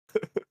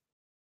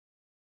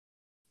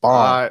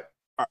Bomb.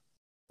 Uh,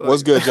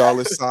 What's good, y'all?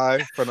 It's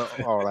Sai from the.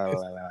 Oh, all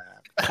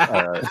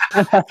right.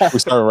 We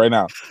starting right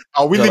now.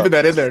 Oh, we Shut leaving up.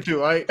 that in there too,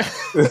 right?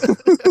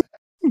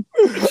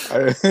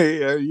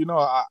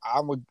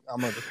 I'm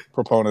a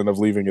proponent of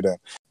leaving it in.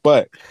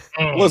 But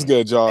what's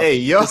good, y'all? Hey,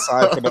 yo. It's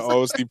Sai from the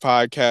OSD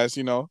podcast.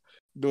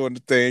 Doing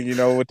the thing.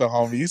 With the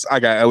homies.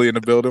 I got Ellie in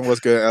the building. What's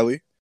good,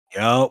 Ellie?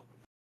 Yo.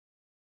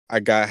 I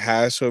got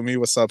Hash with me.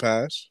 What's up,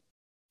 Hash?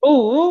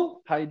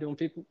 Ooh, how you doing,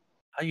 people?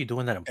 How you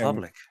doing that in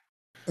public?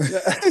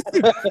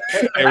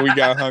 And we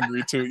got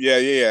Hungry too.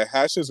 Yeah.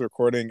 Hash is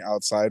recording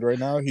outside right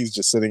now. He's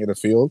just sitting in a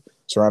field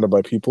surrounded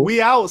by people.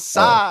 We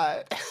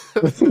outside.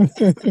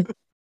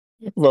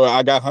 But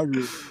I got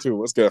Hungry too.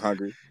 What's good,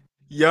 Hungry?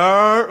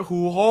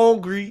 Who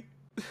hungry?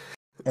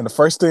 And the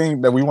first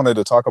thing that we wanted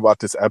to talk about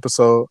this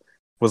episode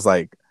was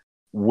like,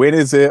 when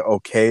is it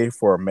okay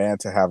for a man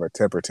to have a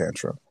temper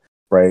tantrum?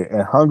 Right?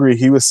 And Hungry,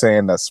 he was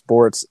saying that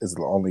sports is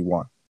the only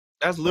one.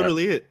 That's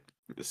literally it.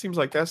 It seems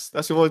like that's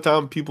the only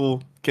time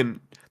people can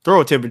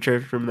throw a temper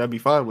tantrum and I'd be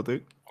fine with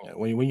it.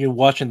 When you're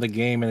watching the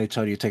game and they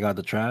tell you to take out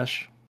the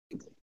trash.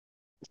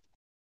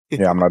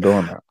 Yeah, I'm not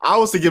doing that. I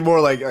was thinking more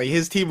like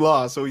his team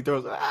lost, so he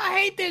throws, I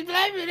hate this.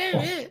 That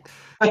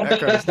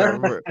kind of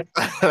stuff.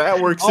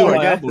 That works too,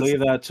 I guess. I believe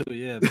that too,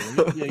 yeah.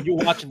 You're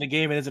watching the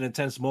game and it's an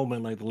intense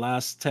moment, like the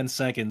last 10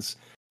 seconds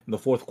in the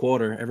fourth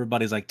quarter.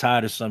 Everybody's like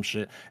tired of some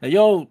shit. And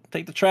yo,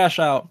 take the trash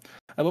out.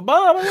 You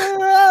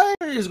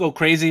just go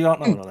crazy. No,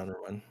 never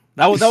mind.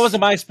 That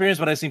wasn't my experience,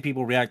 but I've seen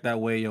people react that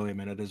way. Yo, hey,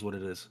 man, it is what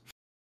it is.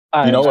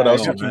 You know what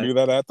else you can do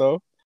that at,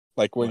 though?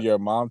 Like when your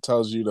mom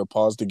tells you to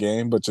pause the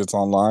game, but it's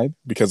online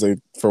because they,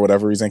 for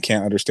whatever reason,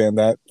 can't understand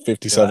that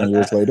 57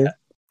 years later.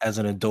 As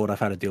an adult, I've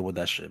had to deal with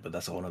that shit, but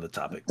that's a whole other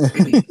topic.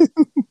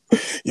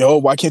 Yo,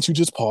 why can't you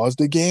just pause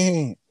the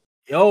game?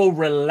 Yo,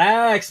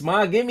 relax,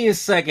 ma. Give me a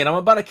second. I'm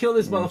about to kill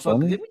this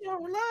motherfucker. Give me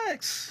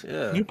relax.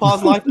 Yeah. You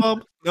pause life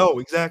bomb? No,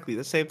 exactly.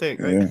 The same thing,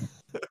 right?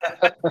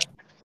 Yeah.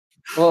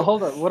 Well,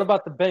 hold on. What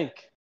about the bank?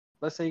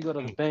 Let's say you go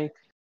to the bank.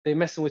 They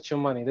messing with your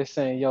money. They're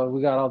saying, yo,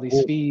 we got all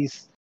these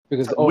fees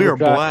because we're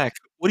black.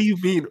 What do you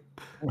mean?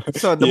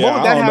 So the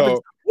moment that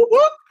happens,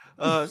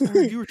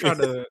 you were trying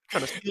to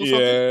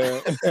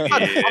steal something.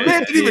 A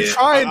man didn't even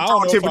try and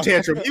throw a temper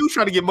tantrum. He was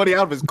trying to get money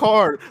out of his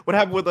card. What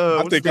happened with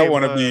I think I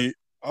want to be.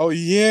 Oh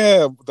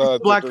yeah, the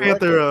Black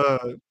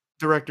Panther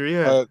director.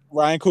 Yeah,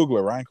 Ryan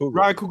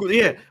Coogler.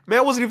 Yeah,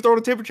 man wasn't even throwing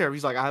a temper tantrum.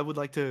 He's like, I would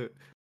like to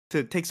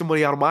take some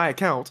money out of my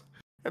account.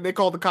 And they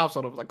called the cops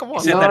on him. Like, come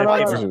on.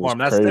 Let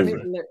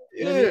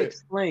me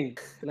explain.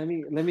 Let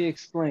me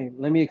explain.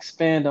 Let me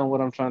expand on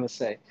what I'm trying to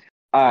say.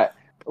 All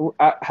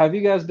right. Have you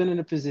guys been in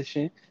a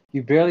position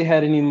you barely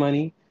had any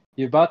money?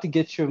 You're about to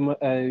get your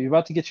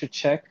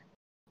check,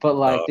 but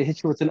like they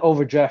hit you with an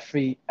overdraft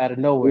fee out of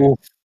nowhere.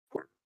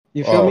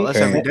 You feel me? That's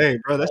every day,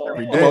 bro. That's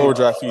every day.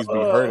 Overdraft fees be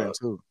hurting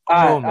too.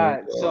 All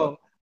right. So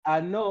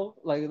I know,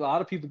 like a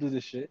lot of people do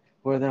this shit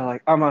where they're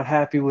like, I'm not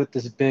happy with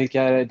this bank.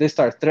 They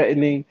start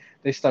threatening.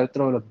 They start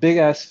throwing a big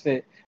ass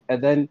fit,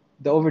 and then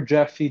the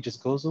overdraft fee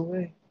just goes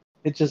away.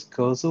 It just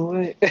goes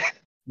away.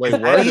 Wait,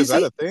 what? Is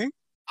that a thing?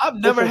 I've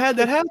never had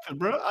that happen,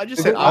 bro. I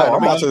just said,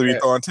 I'm about to be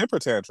throwing temper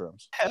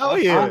tantrums. Hell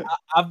yeah!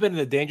 I've been in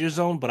the danger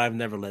zone, but I've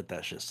never let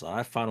that shit. So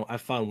I found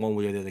one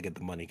way or the other to get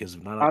the money because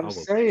I'm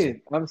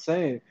saying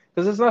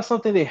because it's not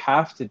something they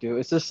have to do.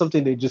 It's just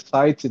something they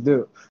decide to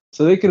do,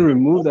 so they can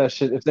remove that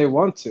shit if they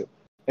want to.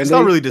 It's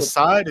not really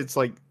decide. It's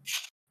like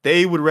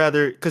they would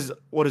rather, because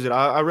what is it?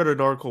 I read an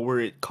article where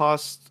it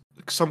costs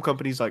some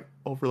companies like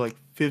over like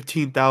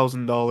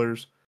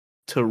 $15,000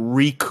 to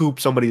recoup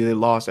somebody they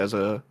lost as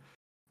a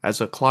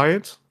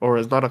client, or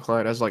as not a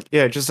client, as like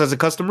just as a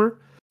customer.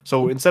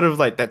 So instead of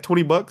like that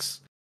 $20,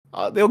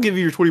 they'll give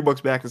you your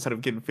 $20 back instead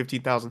of getting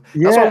 15,000.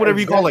 That's why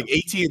whenever you call like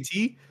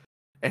AT&T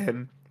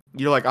and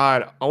you're like, all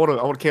right, I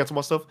want to cancel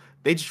my stuff,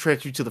 they just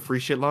transfer you to the free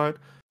shit line.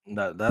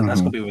 That's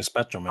gonna be with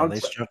Spectrum, man.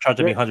 They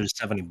charging me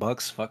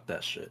 $170. Fuck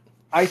that shit.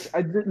 I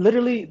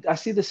literally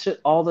see this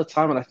shit all the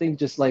time, and I think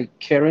just like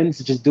Karens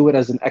just do it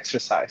as an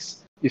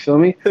exercise. You feel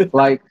me?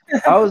 Like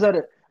I was at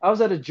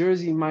a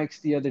Jersey Mike's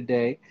the other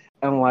day,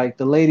 and like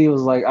the lady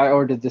was like, I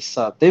ordered this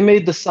sub. They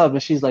made the sub,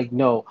 and she's like,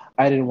 no,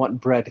 I didn't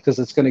want bread because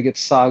it's gonna get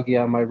soggy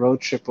on my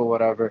road trip or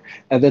whatever.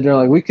 And then they're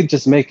like, we could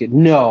just make it.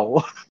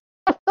 No.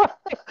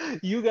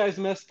 You guys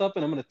messed up,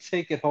 and I'm gonna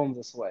take it home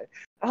this way.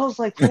 I was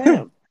like,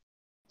 damn.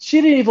 She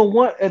didn't even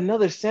want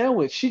another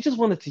sandwich. She just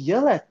wanted to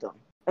yell at them.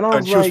 And I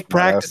was she was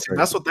practicing.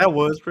 That's what that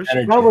was.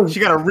 She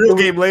got a real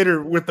game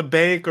later with the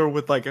bank or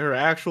with like her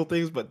actual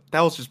things, but that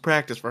was just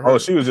practice for her. Oh,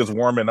 she was just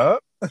warming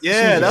up?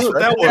 Yeah, that's what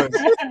that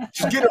was.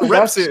 She's getting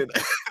reps in.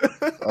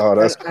 Oh,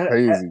 that's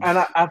crazy.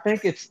 And I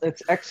think it's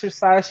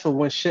exercise for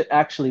when shit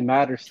actually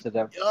matters to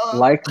them.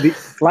 Like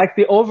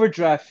the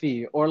overdraft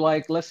fee, or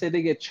like let's say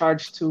they get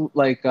charged to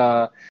like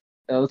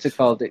what's it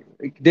called?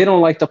 They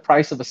don't like the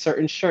price of a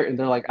certain shirt, and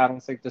they're like, I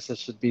don't think this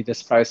should be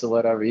this price or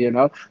whatever,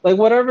 Like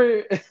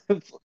whatever.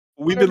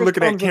 We've been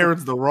looking at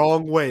Karens the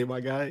wrong way,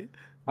 my guy.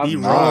 Be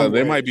I'm Nah, wrong. they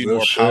man. might be Real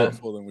more shit.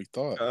 powerful than we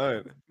thought.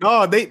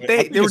 No, they I they,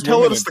 think they were it's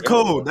telling women us in the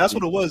general code. that That's we-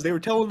 what it was. They were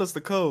telling us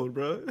the code,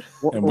 bro.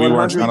 And we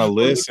weren't trying to 100.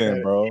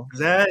 listen, bro.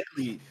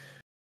 Exactly.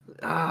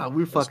 We're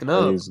That's fucking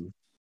up. crazy.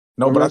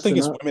 No, We're but I think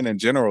messing it's up. women in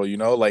general, you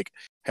know? Like,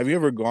 have you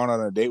ever gone on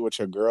a date with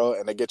your girl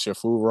and they get your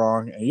food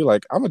wrong and you're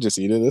like, I'm gonna just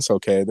eat it, it's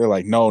okay. They're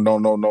like, no, no,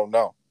 no, no,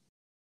 no.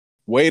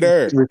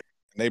 Waiter. And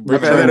they bring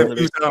I've it had that over, a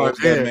they few scold times.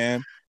 that Yeah.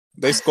 man.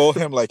 They scold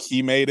him like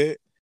he made it,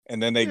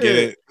 and then they get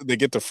Yeah. it, they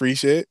get the free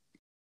shit.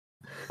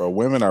 But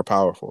women are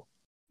powerful.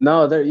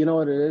 No, they're you know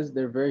what it is?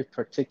 They're very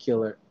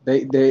particular.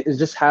 They it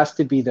just has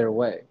to be their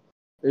way.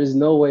 There's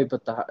no way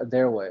but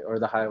their way or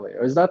the highway.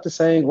 Or is that the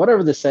saying?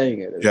 Whatever the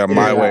saying it is. Yeah,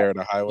 my Yeah. way or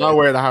the highway. Not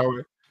where the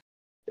highway.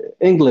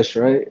 English,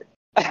 right?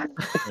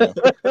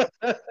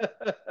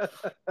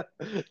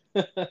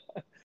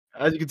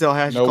 As you can tell,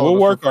 Hash. No, is calling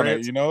we'll us from work on it.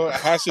 France. You know,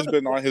 Hash has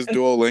been on his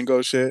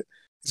Duolingo shit.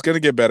 He's gonna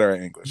get better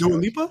at English. Dua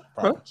Hash. Lipa?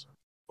 Huh? Promise.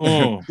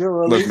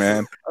 Mm. Look,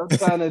 man. I'm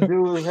trying to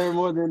do with her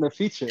more than the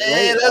feature.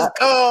 Hey, Right? let's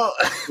go.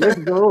 Let's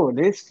go.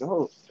 Let's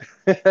go.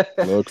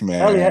 Look,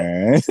 Ellie,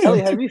 man.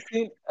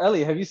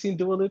 have you seen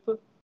Dua Lipa?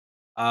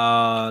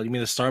 You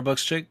mean the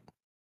Starbucks chick?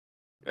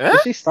 Eh?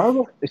 Is she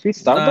Starbucks? Is she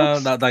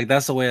Starbucks? Nah, like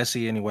that's the way I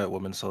see any white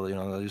woman. So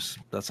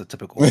that's a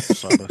typical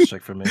Starbucks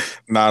chick for me.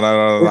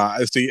 Nah.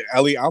 See,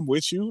 Ellie, I'm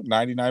with you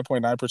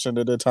 99.9%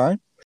 of the time.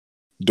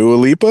 Dua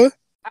Lipa,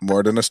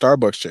 more than a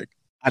Starbucks chick.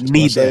 I Just need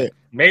gonna say that. it.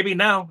 Maybe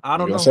now, I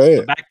don't You know. gonna say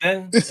But it. back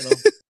then,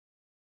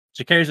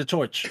 she carries a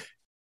torch.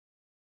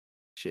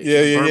 Shit,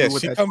 Yeah. just burn me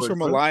with She that comes torch,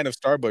 from a bro. line of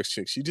Starbucks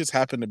chicks. She just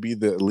happened to be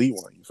the elite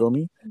one. You feel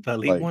me? The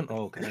elite Like- one.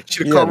 Oh, okay.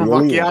 Should Yeah, have called her the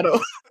elite one.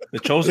 macchiato. The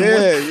chosen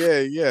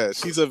one. Yeah.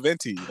 She's a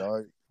venti, you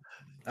know.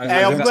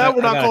 Hey, I'm glad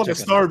we're not calling it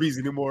check it out. Starbies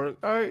anymore.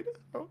 All right.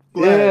 I'm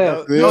glad. Yeah.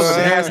 That was a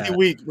Yeah. nasty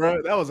week,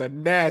 bro. That was a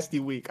nasty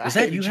week. Is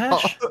that you,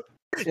 Hash?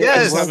 I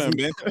Yes. just haven't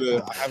been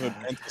to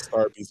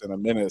Starbucks in a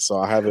minute, so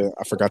I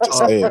forgot to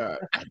say it.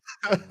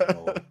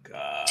 Oh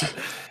God.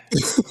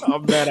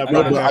 I'm mad I about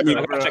gotta, that. I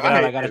gotta bro. check it I out.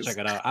 I hate gotta this. check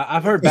it out.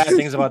 I've heard bad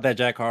things about that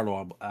Jack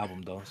Harlow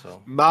album though.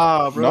 So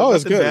Nah, bro. No,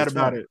 it's nothing good. bad It's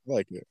about fine. it. I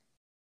like it.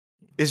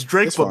 It's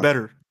Drake, It's but fine.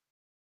 better.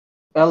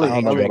 Ellie, I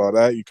don't know Ellie, about all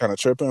that. You kind of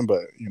tripping,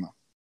 but you know.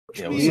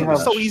 yeah, What what's you up, mean?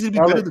 It's Hash? so easy to be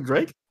Ellie- better than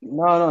Drake.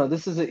 no,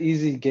 this is an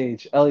easy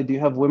gauge. Ellie, do you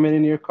have women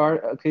in your car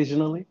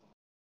occasionally?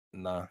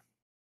 Nah,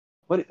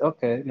 What?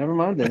 Okay, never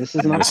mind then. This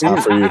is not It's for you.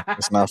 not for you.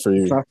 It's not for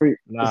It's you. not for you.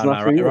 nah, It's nah.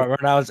 not for Right, you.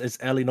 right now it's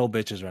Ellie no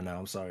bitches right now.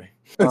 I'm sorry.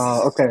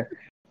 Okay.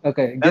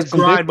 Okay. That's Get some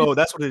grind bitches. mode.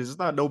 That's what it is. It's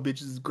not no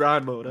bitches. It's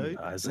grind mode. Right?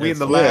 Nah, it's- We in it's-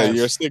 the yeah, Yeah, lab.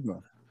 you're a stigma.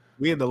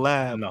 We in the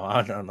lab. No,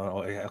 I don't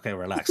know. Okay,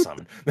 relax,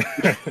 Simon.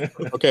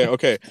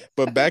 Okay.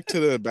 But back to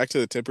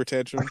the temper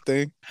tantrum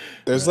thing.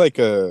 There's like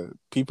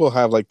people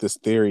have like this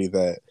theory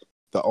that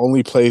the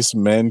only place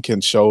men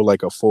can show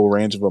like a full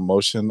range of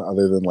emotion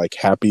other than like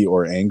happy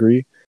or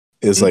angry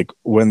is Mhm. like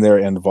when they're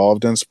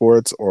involved in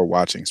sports or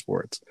watching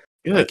sports.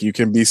 Yeah. Like you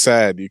can be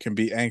sad, you can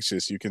be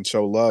anxious, you can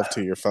show love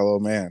to your fellow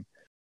man,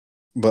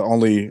 but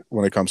only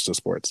when it comes to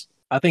sports.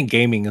 I think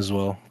gaming as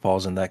well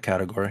falls in that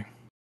category.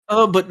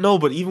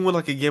 But even when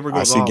like a gamer I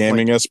goes see off,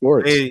 gaming like, as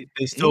sports. they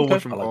still Okay,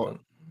 watch him I like all.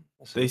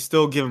 that. They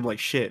still give him like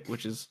shit,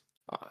 which is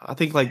I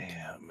think like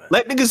Damn, man.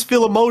 let niggas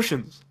feel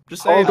emotions.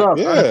 Just saying. Hold up.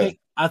 Yeah.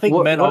 I think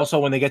What- men what- also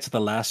when they get to the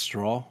last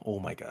straw. Oh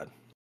my god.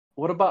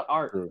 What about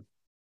art? True.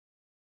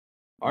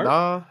 Art?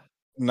 Nah.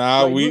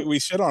 Nah, Like, we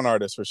shit on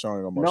artists for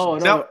showing emotion. No,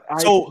 Now,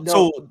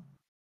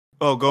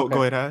 oh, go Okay.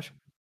 ahead, Hash.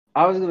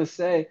 I was gonna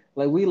say,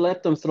 like, we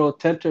let them throw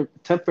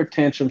temper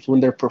tantrums when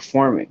they're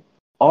performing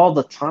all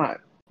the time.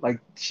 Like,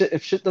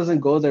 if shit doesn't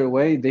go their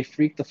way, they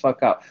freak the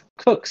fuck out.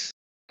 Cooks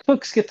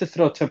get to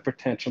throw temper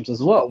tantrums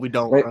as Oh, well. we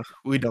don't. Right. Bro.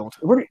 We don't.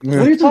 What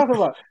are you talking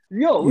about?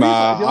 Yo, what are you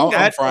Nah, talking- yo, I'm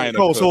That, frying a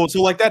no, cook.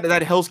 so like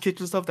that Hell's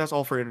Kitchen stuff, that's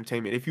all for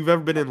entertainment. If you've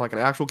ever been in like an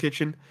actual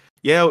kitchen,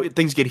 yeah,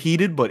 things get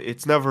heated, but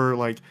it's never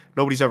like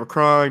nobody's ever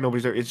crying.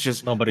 Nobody's ever. It's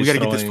just Nobody's we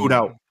gotta get this throwing- food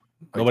out.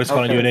 Nobody's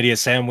calling you okay. an idiot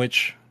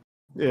sandwich.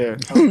 Yeah,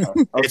 Okay,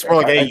 it's more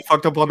like, okay, hey, you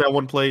fucked up on that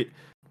one plate.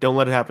 Don't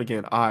let it happen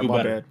again. All right, Do my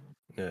better.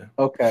 bad.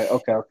 Yeah. okay.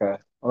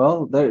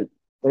 Well,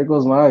 there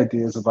goes my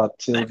ideas about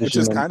television. Which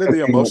is and kind of the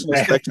cooking. emotional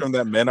spectrum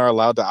that men are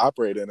allowed to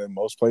operate in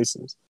most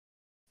places.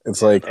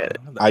 It's like That's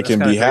I can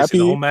kinda be crazy. happy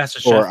The whole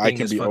MasterChef or I thing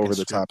can is be fucking over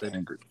the top scripted.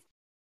 angry.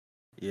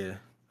 Yeah,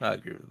 I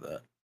agree with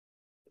that.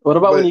 What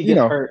about when But, you get you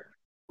know. hurt?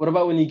 What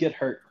about when you get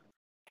hurt?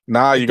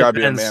 Nah, you It gotta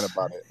be a depends. man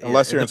about it. Yeah,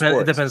 Unless you're in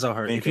sports. It depends how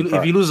hurt. Then you If can you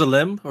cry. lose a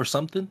limb or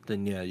something,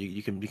 then yeah,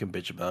 you can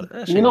bitch about it.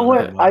 That shit You know not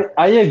what? normal.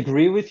 I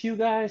agree with you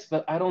guys,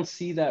 but I don't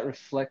see that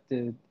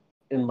reflected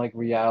in like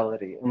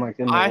reality in like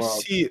in the I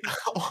world. see it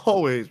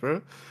always,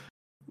 bro.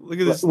 Look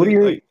at this. What do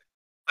thing, you-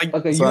 like,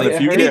 Okay, Son, you if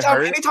get you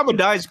hurt. get anytime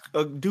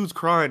a dude's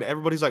crying,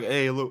 everybody's like,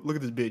 "Hey, look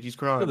at this bitch. He's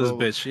crying." Look at this blah,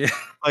 blah. bitch. Yeah.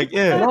 Like,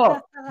 yeah.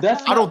 No,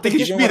 that's I don't think it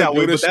You should don't be wanna that do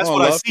way, this but that's showing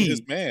what I love to his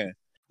see. man.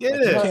 Yeah. Like,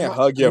 you No, can't no,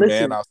 hug your listen.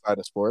 man outside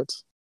of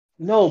sports.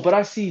 No, but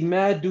I see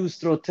mad dudes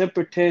throw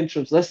temper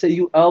tantrums. Let's say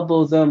you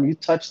elbow them, you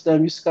touch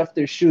them, you scuff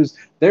their shoes.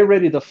 They're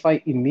ready to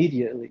fight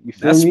immediately. You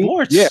feel That's me?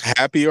 sports. Yeah,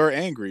 happy or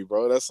angry,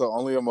 bro. That's the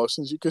only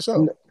emotions you can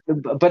show.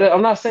 But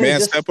I'm not saying Man,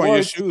 just step on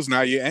your sports. shoes,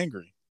 now you're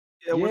angry.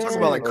 Yeah, we're talking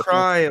about like Yeah.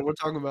 crying. We're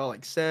talking about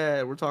like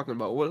sad. We're talking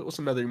about what's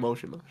another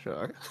emotion?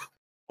 Sure.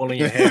 Pulling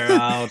your hair out.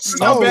 How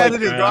stomping bad the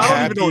it is, bro. I don't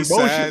even know ground. Happy,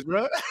 emotions, sad,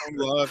 bro. in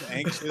love,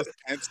 anxious,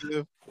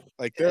 pensive.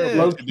 Like there are a Yeah.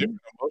 bunch of Low-key. different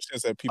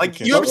emotions that people Like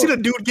can you ever show. seen a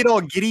dude get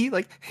all giddy?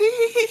 Like,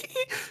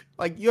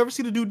 like you ever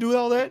seen a dude do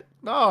all that?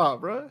 Nah,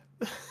 bro.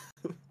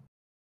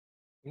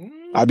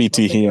 I be I'm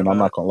thinking teeing. I'm about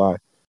not it. gonna lie.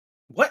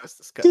 What? That's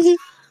disgusting.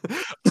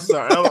 I'm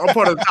sorry. I'm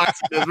part of the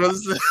toxicness,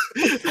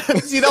 bro.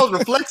 See, that was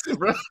reflexive,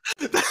 bro.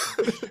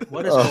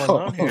 What is going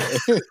on here?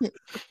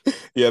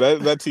 Yeah,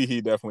 that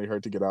tee definitely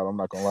hurt to get out. I'm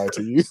not gonna lie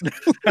to you.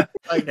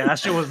 Like that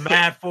shit was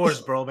mad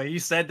force, bro. Man, you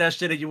said that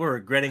shit and you were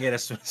regretting it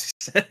as soon as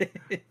you said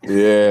it.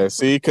 Yeah,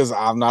 see, because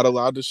I'm not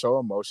allowed to show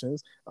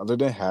emotions other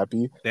than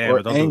happy Damn, or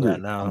but don't do angry.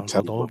 that now. I'm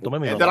telling you. Don't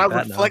make me And go then I like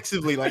that now.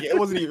 reflexively, like it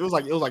wasn't even,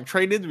 it was like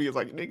trained into me. It was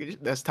like, nigga,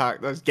 that's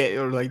that's gay,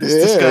 or like this Yeah,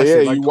 disgusting.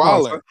 yeah, Like, you come on,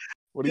 wildin'. son.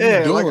 What are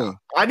Yeah, you like doing?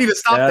 I need to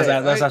stop Yeah,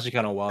 that. that's right? actually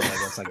kind of wild. Like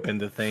that's like been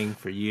the thing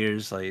for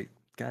years. Like,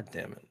 god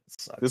damn it.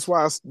 It sucks. This is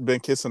why I've been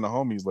kissing the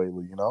homies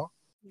lately. You know,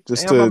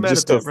 just Damn, I'm to mad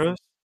just at to that, bro.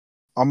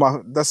 on my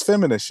that's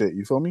feminist shit.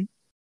 You feel me?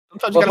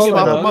 Sometimes Well, you gotta hold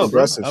slap on, them hugs. up, bro.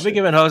 Aggressive I'll be shit.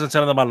 giving hugs and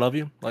telling them I love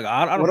you. Like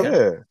I don't What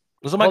care. Yeah,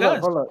 Those are my guys.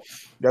 Hold up.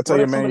 you gotta tell What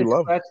your if man somebody you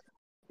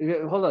love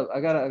him. Hold up.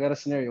 I got a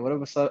scenario.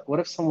 What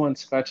if someone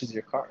scratches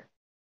your car?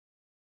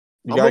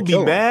 You I'm gotta gonna be kill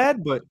him.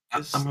 mad, but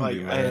it's I'm gonna like, be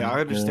hey, mad. I Yeah.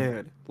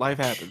 understand. Life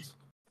happens.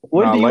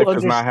 When Nah, do you life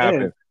does not happen.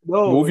 understand?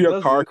 No, Move it your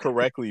doesn't. car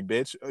correctly,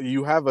 bitch.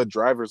 You have a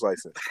driver's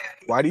license.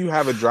 Why do you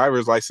have a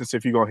driver's license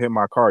if you're gonna hit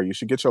my car? You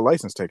should get your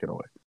license taken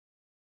away.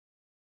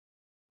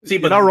 See,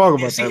 You're but not wrong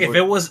about see, that. if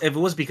But it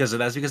was because of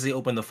that, it's because they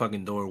opened the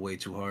fucking door way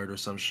too hard or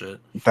some shit.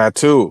 That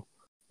too.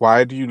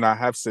 Why do you not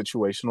have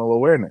situational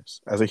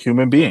awareness as a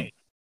human being?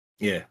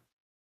 Yeah.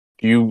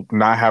 Do you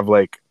not have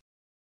like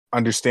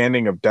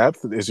understanding of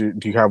depth? Do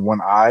you have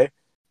one eye?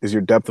 Is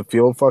your depth of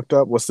field fucked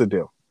up? What's the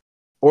deal?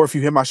 Or if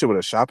you hit my shit with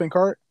a shopping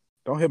cart,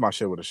 don't hit my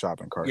shit with a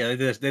shopping cart. Yeah,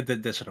 they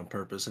did that shit on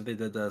purpose. If they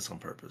did that, it's on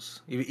purpose.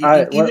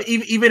 What-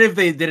 Even if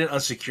they didn't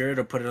unsecure it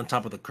or put it on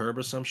top of the curb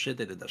or some shit,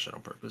 they did that shit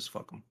on purpose.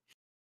 Fuck them.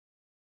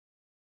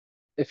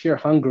 If you're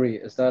hungry,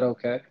 is that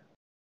okay?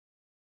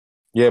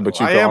 Yeah, but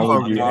you I can am only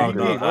hungry. be Dog,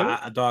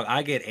 angry. dog,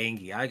 I get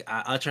angry.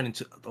 I turn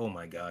into, oh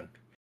my god.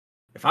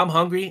 If I'm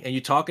hungry and you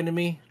talking to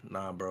me,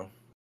 nah, bro.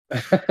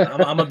 I'm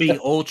gonna be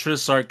ultra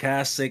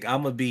sarcastic.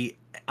 I'm gonna be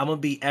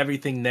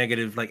everything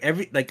negative. Like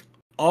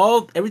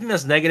everything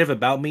that's negative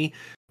about me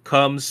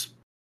comes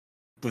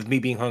with me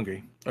being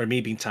hungry or me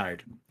being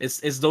tired. It's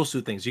those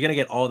two things. You're gonna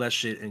get all that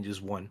shit in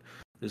just one.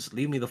 Just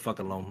leave me the fuck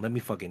alone. Let me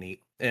fucking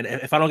eat. And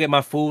if I don't get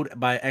my food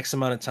by X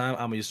amount of time,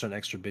 I'm gonna just turn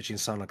extra bitchy and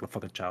sound like a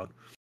fucking child.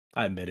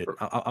 I admit it.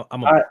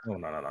 I'm a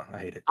no. I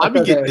hate it. I be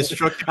getting Okay.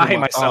 destructive. I in hate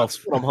my myself.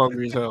 thoughts when I'm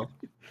hungry as hell.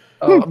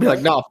 Oh, I'll be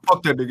like, nah,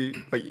 fuck that nigga.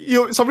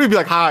 Like, somebody be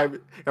like, hi. And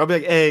I'll be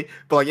like, hey.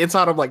 But like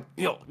inside, I'm like,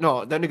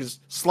 no, that nigga's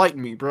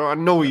slighting me, bro. I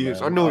know he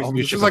is. I know I hope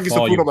he's. you Just like it's the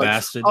fall, food. you I'm like,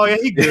 bastard. oh yeah,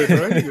 he good,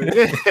 bro. He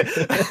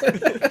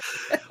good.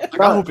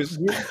 Like, I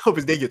hope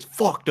his day gets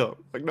fucked up.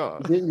 Like, nah.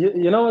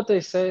 you know what they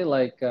say?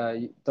 Like,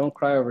 don't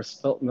cry over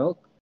spilt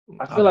milk.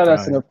 I I'll feel be like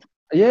that's crying.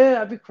 yeah,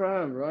 I'd be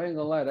crying, bro. I ain't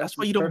gonna lie. That's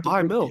why you don't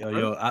buy perfectly- milk, Yo,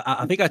 bro.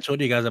 I think I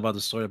told you guys about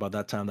the story about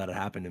that time that it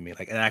happened to me.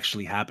 Like it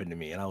actually happened to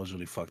me, and I was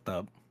really fucked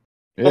up.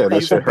 Yeah, that You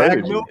shit said bag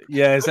hurted you. milk?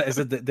 Yeah, it's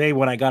the day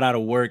when I got out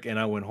of work and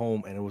I went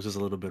home, and it was just a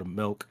little bit of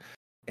milk,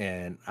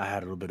 and I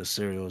had a little bit of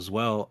cereal as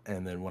well.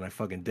 And then when I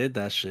fucking did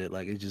that shit,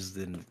 like it just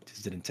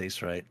didn't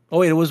taste right. Oh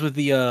wait, it was with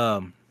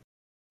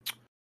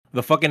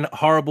the fucking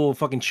horrible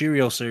fucking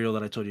Cheerio cereal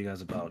that I told you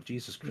guys about.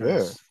 Jesus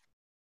Christ.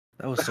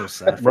 That was so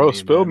sad. For Bro, me,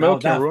 spilled man.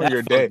 milk That- can ruin that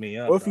your fucked day. me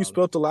up, What if you dog.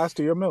 spilled the last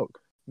of your milk?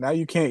 Now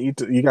you can't eat.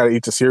 You gotta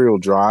eat the cereal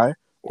dry,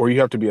 or you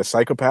have to be a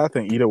psychopath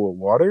and eat it with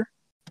water.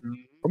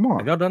 Come Have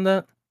on, y'all done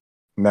that?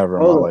 never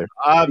in Hold my on. life.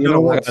 I've You done know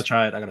it what? I once. gotta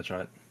try it. I gotta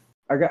try it.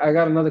 I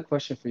got another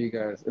question for you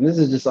guys, and this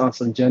is just on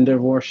some gender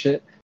war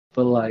shit.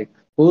 But like,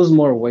 who's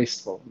more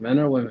wasteful, men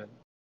or women?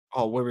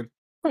 Oh, women.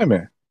 Hey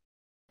man,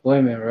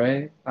 Women,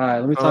 right? All right,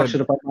 let me talk shit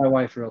about my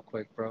wife real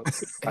quick, bro.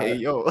 Hey,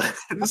 yo,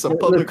 this is a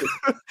public.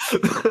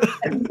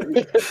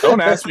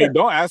 don't ask me.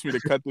 Don't ask me to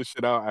cut this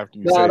shit out after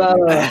you No, say no,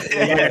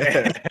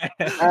 it.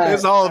 no.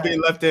 It's all being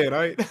left in,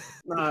 right?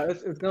 Nah,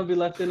 it's gonna be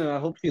left in, and I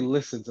hope he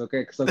listens,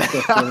 okay? Because I'm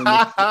still feeling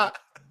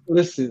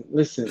this.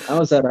 Listen.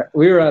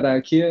 We were at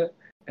IKEA,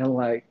 and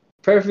like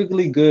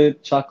perfectly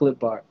good chocolate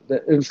bar.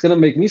 It was gonna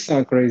make me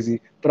sound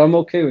crazy, but I'm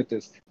okay with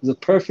this. It was a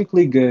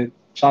perfectly good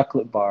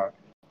chocolate bar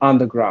on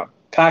the ground,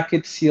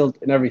 packet sealed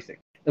and everything.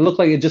 It looked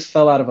like it just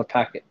fell out of a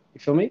packet. You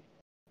feel me?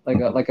 Like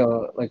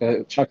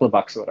a chocolate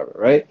box or whatever,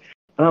 right?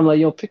 And I'm like,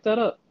 yo, pick that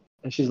up.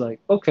 And she's like,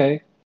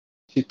 okay.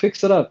 She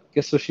picks it up.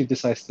 Guess what she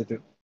decides to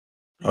do?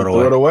 You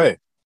throw it away.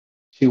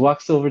 She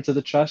walks over to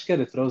the trash can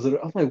and throws it.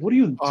 I'm like, what are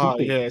you doing? Oh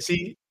yeah,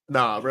 see,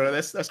 nah, bro,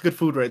 that's good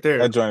food right there.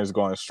 That joint is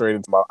going straight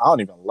into my. I don't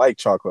even like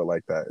chocolate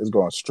like that. It's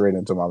going straight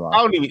into my I mouth.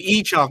 don't even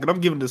eat chocolate. I'm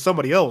giving it to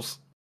somebody else.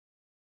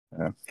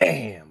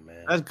 Damn,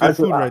 man. That's good That's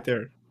food what right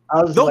there.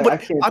 I was No, like, but I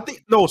can't. I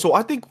think no. So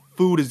I think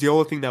food is the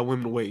only thing that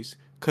women waste.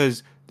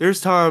 Cause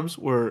there's times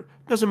where it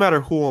doesn't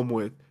matter who I'm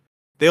with,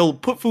 they'll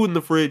put food in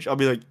the fridge. I'll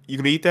be like, "You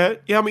gonna eat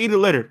that? Yeah, I'm gonna eat it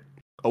later."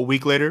 A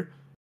week later,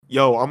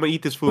 yo, I'm gonna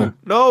eat this food.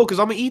 No, because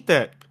I'm gonna eat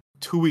that.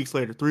 2 weeks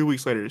later, 3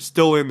 weeks later, it's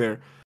still in there.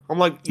 I'm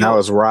like, Now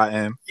it's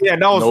rotten. Yeah,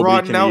 now it's Nobody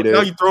rotten. can Now eat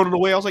it. you throwing it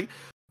away. I was like,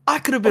 I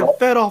could have been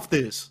fed off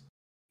this.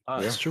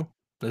 That's true.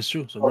 That's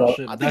true. So real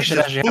shit. I think That it's shit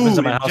just actually happens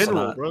in food my in house a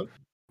general, lot. bro.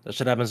 That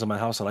shit happens in my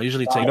house a lot. I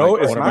usually take No,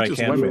 like it's whatever not I just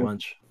can for women.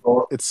 lunch.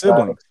 It's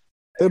siblings.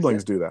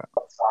 Siblings do that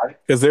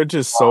because they're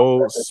just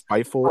so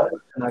spiteful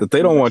that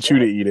they don't want you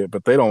to eat it,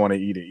 but they don't want to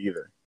eat it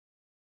either.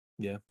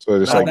 Yeah. So they're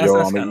just That- like, yo,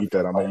 that's I'm gonna kinda eat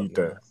that. fucked I'm gonna up, eat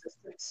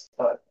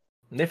that.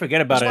 And they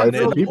forget about That's it and why they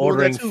end up people do that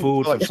ordering too.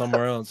 food Like- from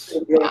somewhere else.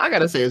 I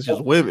gotta say, it's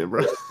just women,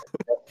 bro.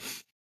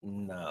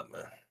 Nah,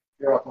 man.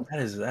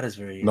 That is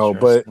very No,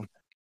 but interesting.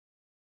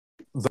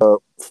 the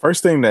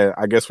first thing that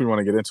I guess we want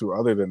to get into,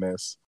 other than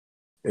this,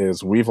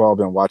 is we've all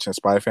been watching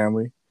Spy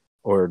Family,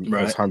 or as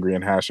Right. Hungry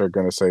and Hash are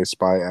gonna say,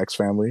 Spy X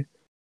Family.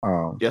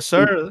 Yes,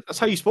 sir. That's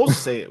how you're supposed to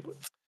say it.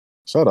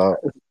 Shut up.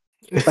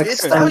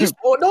 It's how you,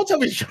 don't tell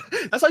me.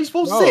 That's how you're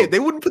supposed to say No. it. They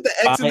wouldn't put the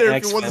X in there if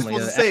X you wasn't family,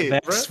 supposed to say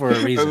it, bro. X for a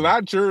That's reason.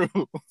 not true.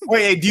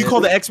 Wait, hey, do you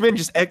call the X-Men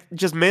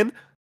just men?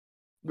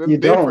 That's You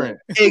don't. different.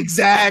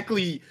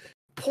 Exactly.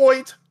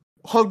 Point,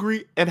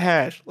 Hungry, and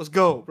Hash. Let's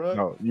go, bro.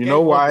 No, you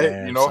know why?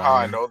 Damn, You know how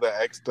I son. know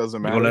that X doesn't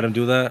You gonna let matter? him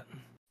do that?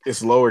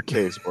 It's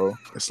lowercase, bro.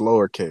 It's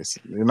lowercase.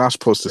 You're not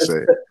supposed to say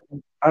it.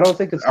 I don't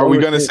think it's. Are we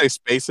gonna lowercase. say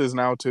spaces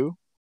now too?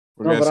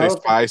 We're No, gonna but I say don't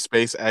think- Spy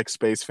space X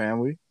space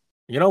Family.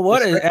 You know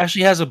what? It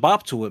actually has a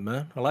bop to it,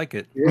 man. I like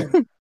it. Yeah.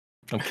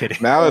 I'm kidding.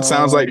 Now it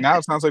sounds like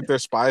they're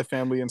Spy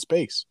Family in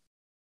space.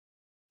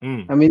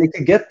 Mm. I mean, it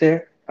could get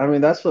there. I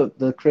mean, that's what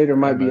the creator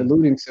might be man.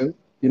 alluding to.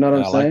 You know what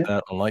Yeah, I'm I saying? like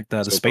that. I like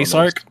that. The So space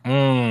almost. arc.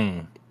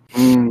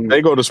 Mm.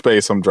 They go to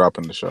space, I'm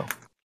dropping the show.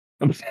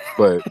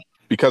 But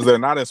because they're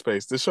not in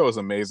space, this show is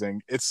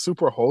amazing. It's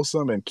super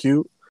wholesome and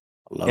cute.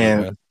 Love And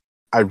it, man.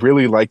 I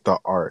really like the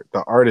art.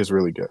 The art is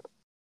really good.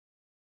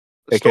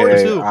 The story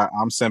AKA, too.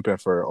 I'm simping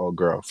for old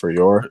girl for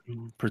your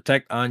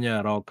Protect Anya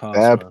at all costs,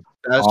 Dab. man.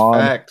 That's on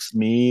facts.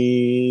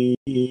 me.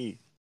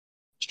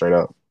 Straight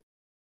up.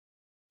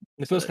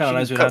 It feels kind She of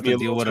nice we cut don't have me to a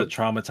deal with little a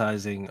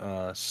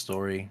traumatizing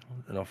story,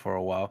 for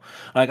a while.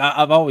 Like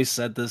I've always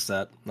said this,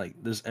 that like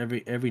there's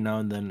every now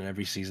and then,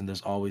 every season,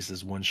 there's always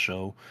this one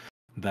show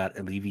that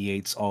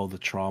alleviates all the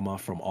trauma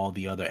from all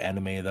the other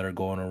anime that are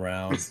going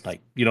around, like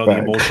the Facts.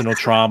 emotional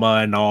trauma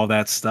and all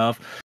that stuff.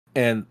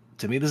 And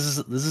to me, this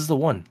is the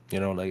one.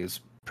 Like it's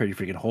pretty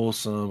freaking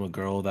wholesome. A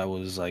girl that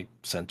was like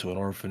sent to an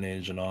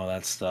orphanage and all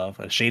that stuff,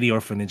 a shady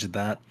orphanage at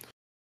that.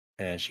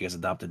 And she gets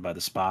adopted by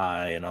the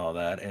spy and all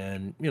that.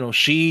 And,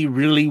 she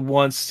really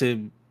wants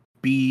to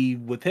be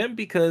with him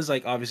because,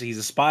 like, obviously he's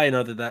a spy and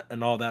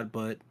all that.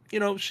 But,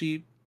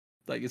 she,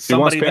 like, it's She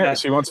wants, somebody that...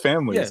 she wants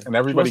families, Yeah, and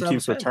everybody she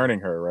wants to have keeps a family. returning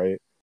her,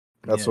 right?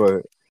 That's Yeah.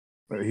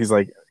 what he's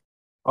like.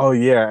 Oh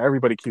yeah,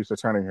 everybody keeps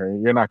returning her.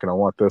 You're not gonna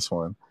want this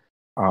one,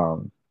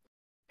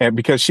 and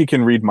because she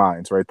can read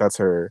minds, right? That's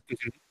her.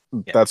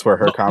 Yeah. That's where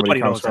her comedy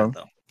Nobody comes knows from.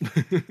 that, though.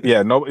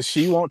 Yeah, no,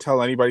 she won't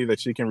tell anybody that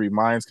she can read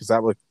minds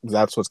because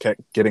that's what's kept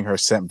getting her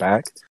sent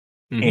back.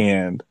 Mhm.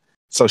 And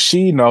so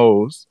she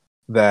knows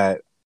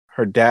that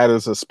her dad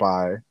is a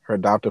spy, her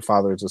adopted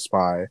father is a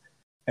spy,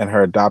 and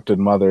her adopted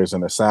mother is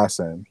an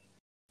assassin.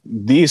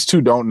 These two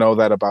don't know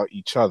that about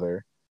each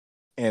other,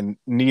 and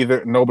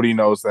nobody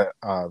knows that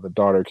the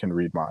daughter can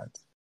read minds.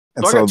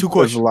 And So I got two there's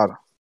questions. a lot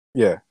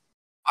of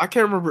I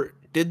can't remember.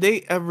 Did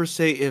they ever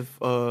say if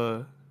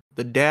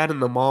the dad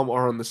and the mom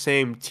are on the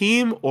same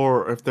team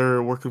or if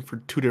they're working for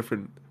two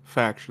different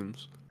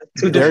factions?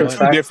 They're different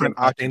two different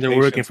I think they're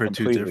working occupations for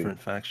two completely. different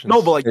factions.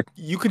 No, but like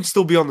you can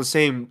still be on the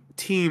same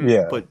team,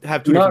 Yeah. but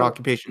have two No. different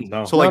occupations.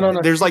 No. So like, No.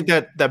 there's like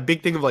that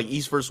big thing of like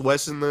East versus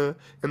West in the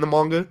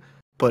manga,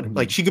 but Mhm.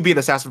 like she could be an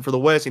assassin for the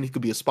West and he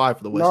could be a spy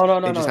for the West.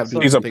 No. They just have to do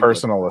He's a different things, like-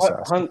 personal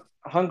assassin.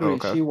 Hungry.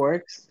 Okay.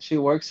 She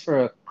works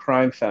for a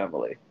crime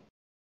family,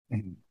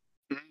 Mhm.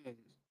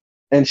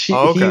 and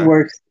Oh,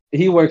 okay.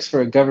 he works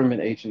for a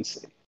government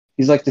agency.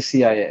 He's like the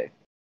CIA.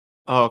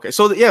 Oh, okay.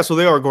 So so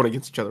they are going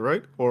against each other,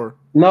 right? Or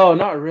No,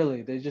 not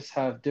really. They just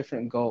have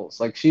different goals.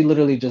 Like she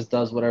literally just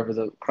does whatever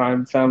the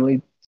crime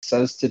family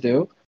says to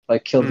do.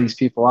 Like kill these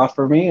people off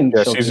for me, and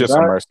Yeah, she'll she's do just a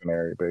that.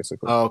 mercenary,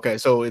 basically. oh, okay.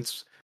 So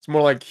it's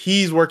more like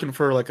he's working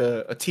for like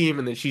a team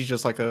and then she's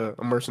just like a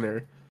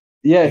mercenary.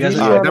 Yeah, You guys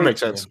he's are- Alright, on that it. makes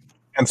sense.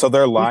 And so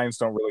their lines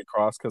don't really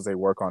cross because they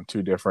work on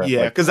two different.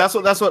 Yeah, like, because that's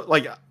what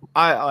like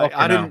I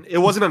Okay, didn't it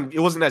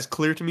wasn't as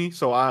clear to me,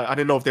 so I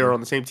didn't know if they were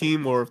on the same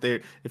team or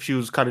if she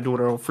was kind of doing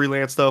her own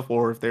freelance stuff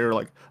or if they were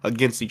like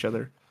against each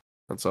other.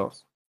 That's all.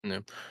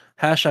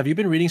 Hash, have you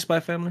been reading Spy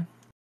Family?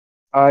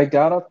 I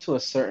got up to a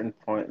certain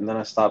point, and then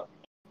I stopped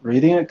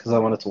reading it because I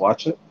wanted to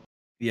watch it.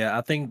 Yeah,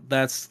 I think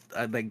that's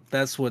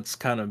what's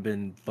kind of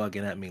been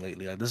bugging at me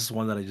lately. Like this is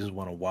one that I just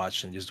want to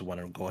watch and just want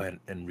to go ahead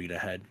and read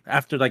ahead.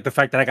 After like the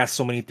fact that I got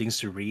so many things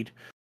to read,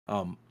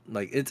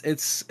 like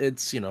it's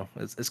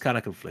kind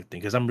of conflicting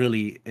because I'm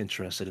really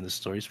interested in the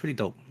story. It's pretty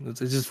dope. It's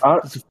just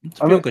it's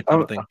a feel good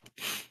kind of thing.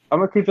 I'm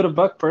gonna keep it a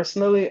buck.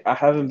 Personally, I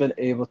haven't been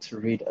able to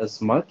read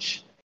as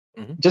much,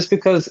 Mhm. just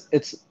because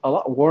it's a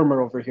lot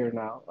warmer over here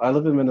now. I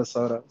live in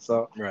Minnesota,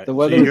 so Right. the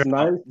weather So is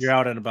nice. You're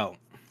out and about.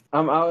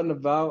 I'm out and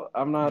about.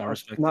 I'm I not.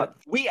 respect Not.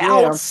 We Yeah,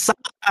 I'm-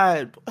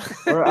 outside.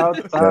 We're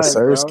Yes,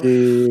 outside, bro.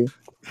 Sirski.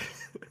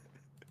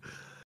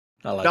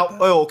 I like Now, that.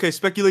 oh, okay.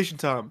 Speculation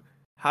time.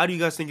 How do you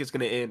guys think it's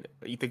gonna end?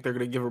 You think they're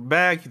gonna give her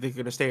back? You think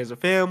they're gonna stay as a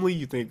family?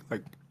 You think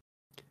like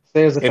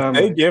Stay as a If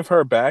family. they give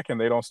her back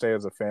and they don't stay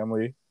as a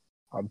family,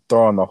 I'm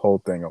throwing the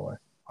whole thing away.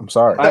 I'm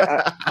sorry.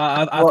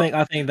 I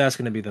Well- think that's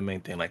gonna be the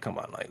main thing. Like, come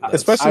on, like, let's-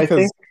 Especially I because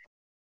think.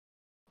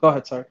 Go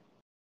ahead, sorry.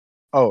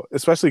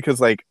 especially because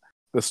like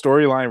the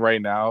storyline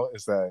right now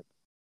is that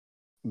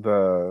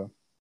the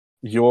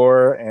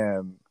Yor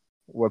and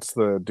what's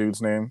the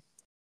dude's name?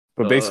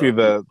 But basically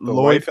the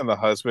Lloyd. wife and the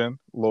husband,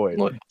 Lloyd.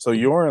 Lloyd. So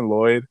Yor and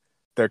Lloyd,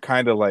 they're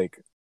kind of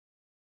like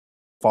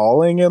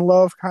falling in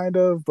love, kind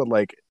of, but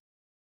like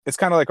it's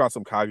kind of like on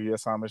some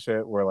Kaguya-sama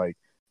shit where like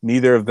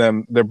neither of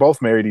them, they're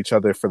both married each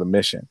other for the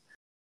mission.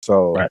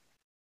 So Right.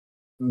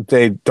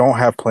 they don't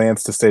have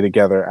plans to stay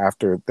together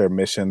after their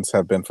missions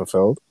have been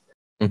fulfilled.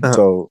 Mhm.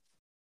 So,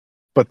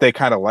 but they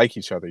kind of like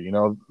each other, you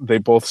know, they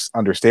both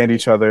understand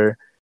each other.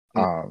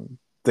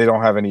 They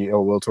don't have any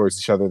ill will towards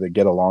each other. They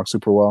get along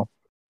super well.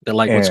 They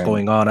like what's And-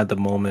 going on at the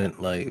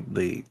moment. Like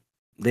they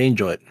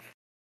enjoy it.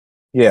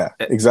 Yeah,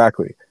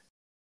 exactly.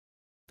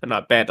 they're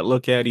not bad to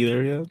look at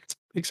either? Yeah,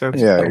 makes sense.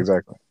 Yeah,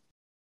 exactly.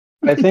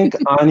 I think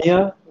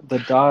Anya, the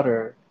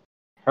daughter,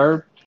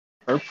 her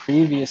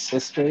previous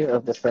history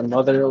of her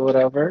mother or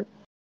whatever,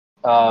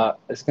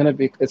 it's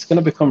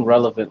gonna become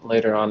relevant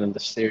later on in the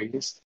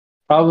series.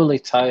 Probably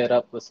tie it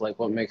up with like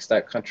what makes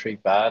that country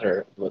bad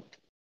or what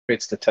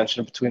creates the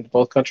tension between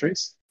both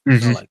countries.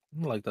 I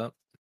like that.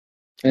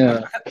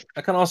 Yeah,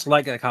 I kind of also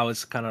like how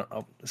it's kind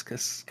of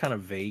it's kind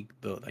of vague,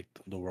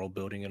 the world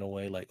building in a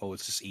way. Like, oh,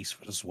 it's just east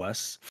versus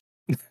west.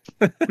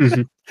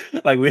 Mhm.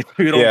 Like we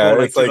don't Yeah, go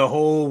like it's to like- the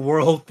whole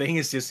world thing.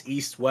 It's just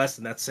east west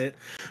and that's it.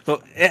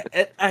 So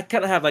I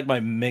kind of have like my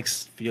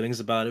mixed feelings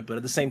about it, but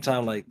at the same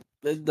time, like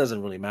it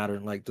doesn't really matter.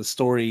 Like the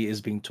story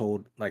is being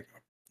told like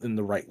in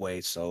the right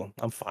way, so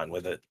I'm fine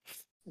with it.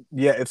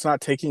 Yeah, it's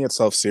not taking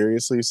itself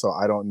seriously, so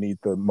I don't need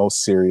the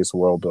most serious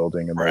world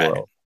building in the Right.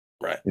 world,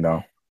 Right. you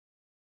know.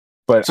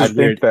 But So I it's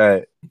think weird.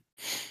 that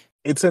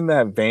it's in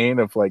that vein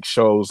of like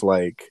shows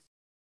like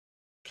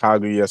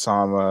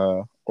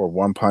Kaguya-sama or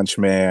One Punch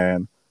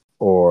Man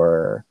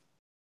or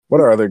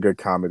what are other good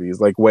comedies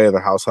like Way of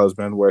the House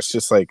Husband, where it's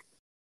just like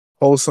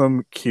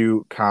wholesome,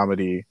 cute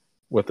comedy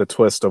with a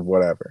twist of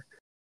whatever.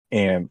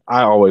 And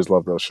I always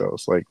love those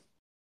shows. Like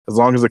as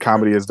long as the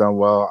comedy is done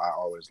well, I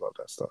always love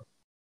that stuff.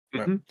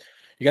 Mhm.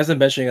 You guys have been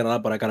mentioning it a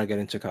lot, but I gotta get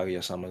into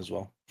Kaguya-sama as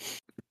well.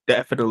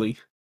 Definitely.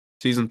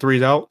 Season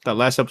 3's out. That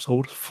last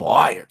episode was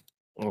fire.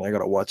 I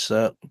gotta watch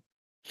that.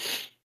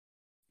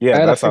 Yeah, I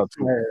had that's a how. fix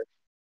my hair.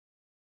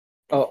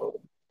 Oh,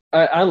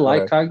 I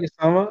like ahead.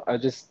 Kaguya-sama. I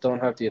just don't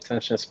have the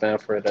attention span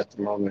for it at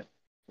the moment.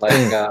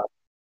 Like,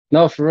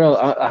 no, for real.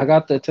 I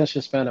got the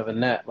attention span of a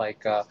gnat.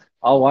 Like,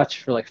 I'll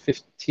watch for like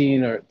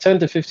 15 or 10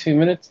 to 15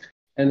 minutes,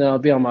 and then I'll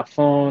be on my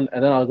phone,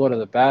 and then I'll go to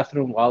the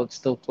bathroom while it's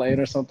still playing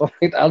or something.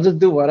 I'll just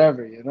do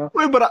whatever, you know.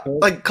 Wait, but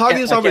like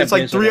Kaguya-sama, can't it's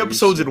like binge 3 like I used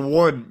episodes to. in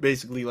one,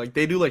 basically. Like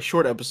they do like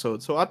short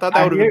episodes. So I thought that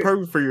I would have been hear-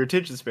 perfect for your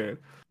attention span.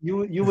 You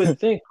would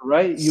think,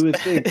 right? You would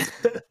think.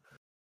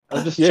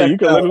 I'll just Yeah, check you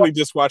can out. literally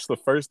just watch the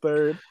first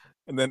third,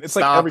 and then it's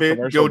like Stop every it.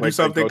 commercial Go do break they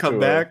something. go Come to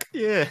back.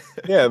 Yeah.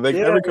 Yeah, like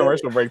Yeah, every yeah.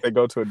 commercial break they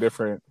go to a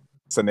different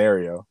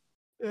scenario.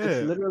 It's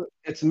Yeah. literally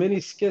it's mini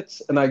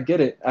skits, and I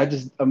get it. I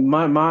just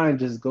my mind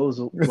just goes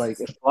like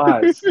it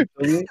flies. You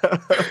feel me?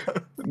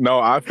 No,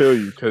 I feel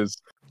you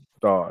because,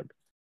 dog,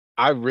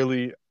 I've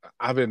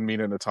been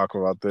meaning to talk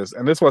about this,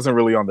 and this wasn't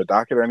really on the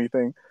docket or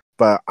anything,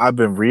 but I've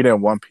been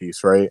reading One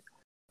Piece, right?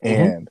 Mhm.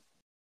 And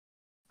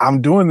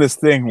I'm doing this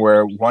thing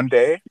where one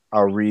day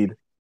I'll read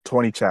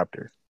 20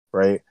 chapters,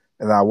 right?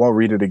 And I won't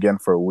read it again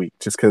for a week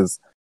just because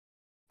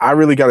I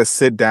really got to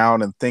sit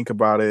down and think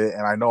about it.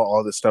 And I know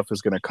all this stuff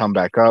is going to come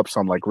back up. So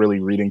I'm like really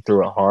reading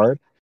through it hard.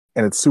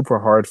 And it's super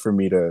hard for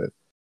me to,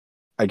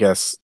 I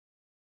guess,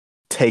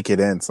 take it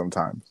in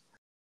sometimes.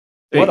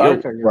 What Hey, yo,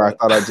 arc are you Where I at?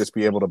 thought I'd just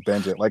be able to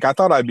binge it. Like I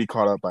thought I'd be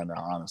caught up by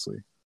now, honestly.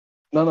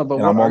 No, but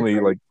And what I'm arc only are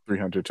you? like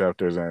 300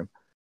 chapters in.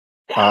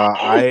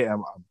 I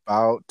am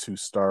about to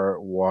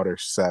start Water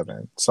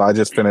 7. So I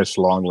just finished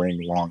Long Ring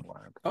Long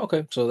Land.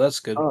 Okay, so that's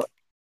good. Oh.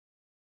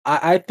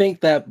 I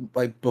think that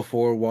like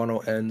before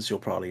Wano ends, you'll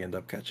probably end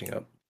up catching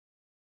up.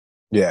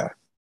 Yeah.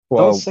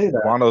 Well, say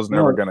that. Wano's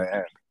never No. going to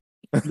end.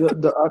 I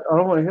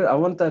don't want to hear. I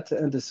want that to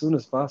end as soon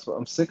as possible.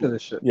 I'm sick of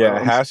this shit. Yeah, bro.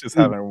 I'm Hash sick is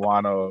of- having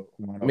Wano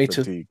Me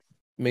too. fatigue.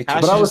 Me too.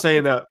 Hash But I is was- just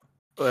saying that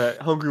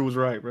Hungry was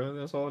right, bro.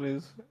 That's all it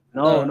is.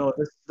 No.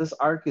 This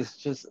arc is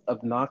just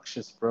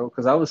obnoxious, bro.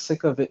 Because I was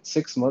sick of it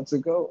 6 months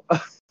ago.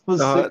 I was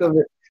Nah, sick of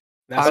it.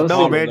 That's I the know,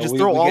 problem, man. though. Just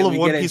throw all of we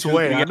One get in Piece 2-3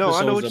 away. I know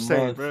what episodes you're a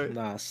saying, month. bro.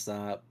 Nah,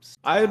 stop.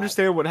 I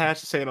understand what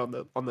Hash is saying on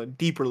the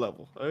deeper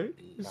level. All right,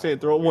 Nah, just saying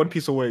throw One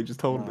Piece away, just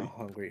totally. No,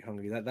 hungry.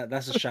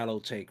 That's a shallow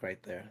take right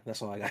there.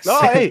 That's all I got. No,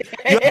 hey,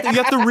 you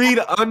have to read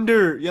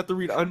under. You have to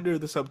read under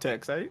the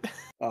subtext, right?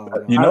 Oh,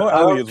 no. You know,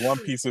 I- Ellie is One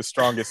Piece's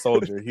strongest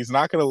soldier. He's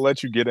not going to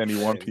let you get any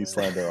One Piece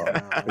slander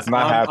on. It's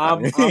not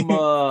happening. I'm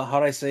how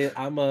do I say it?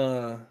 I'm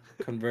a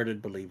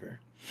converted believer.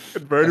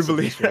 Converted That's the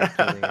best way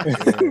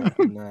believer. of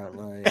putting it. Yeah, not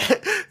like.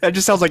 That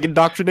just sounds like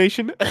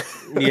indoctrination.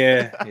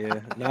 Yeah.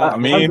 No, I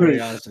I'm mean- very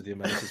honest with you,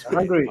 man. This is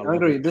great. I love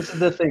Hungry. it. This is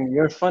the thing.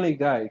 You're a funny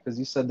guy because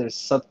you said there's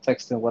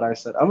subtext in what I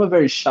said. I'm a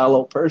very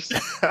shallow person.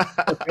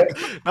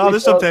 No,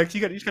 there's subtext.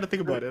 You just gotta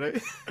think about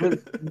it. Right?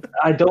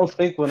 I don't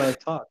think when I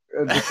talk.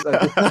 I just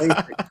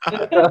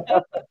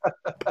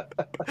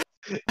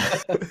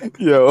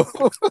Yo.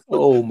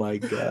 Oh my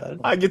god.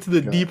 I get to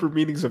the God. deeper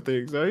meanings of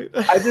things, right?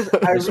 I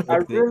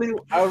Respect it. really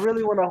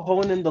want to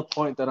hone in the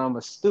point that I'm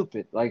a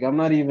stupid. Like I'm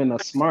not even a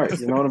smart.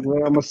 You know what I'm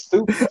saying? I'm a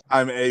stupid.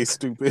 I'm a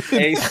stupid.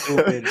 A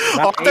stupid. Oh,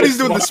 I thought he was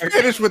doing the smart.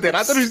 Spanish with it.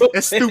 I thought he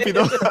was stupid.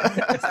 Though.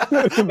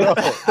 No.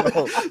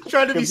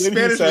 Trying to be 'Cause then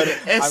he Spanish said,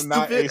 with it. I'm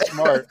not a Stupid.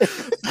 smart.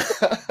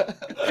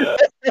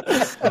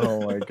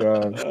 Oh my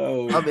god.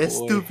 Oh, I'm boy.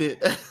 stupid.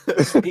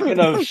 Speaking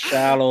of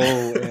shallow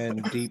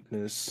and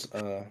deepness,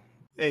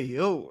 Hey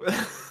yo.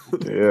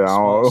 Yeah,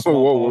 small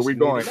whoa, where pause we needed.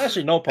 going?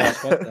 Actually, no pause.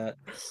 Fuck that.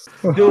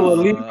 Dua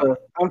Lipa.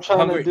 I'm trying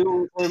Hungry. to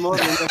do way more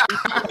than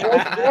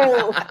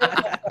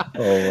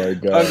Oh my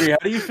god. Hungry, how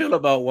do you feel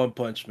about One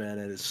Punch Man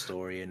and his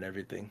story and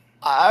everything?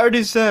 I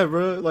already said,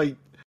 bro. Like,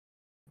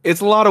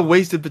 it's a lot of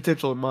wasted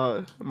potential in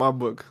my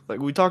book. Like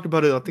we talked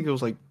about it. I think it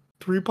was like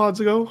 3 pods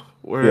ago.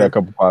 Where Yeah, a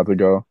couple pods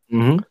ago.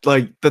 Mm-hmm.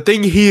 like the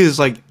thing he is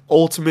like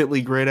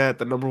ultimately great at,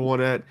 the number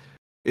one at,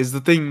 is the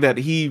thing that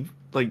he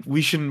like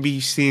we shouldn't be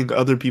seeing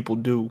other people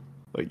do.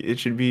 Like it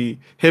should be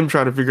him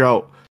trying to figure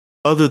out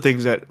other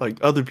things that like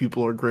other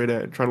people are great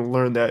at and trying to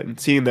learn that and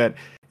seeing that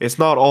it's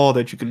not all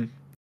that you can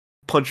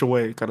punch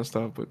away kind of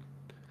stuff. But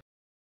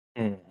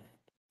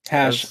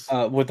Hash,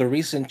 with the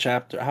recent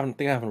chapter, I haven't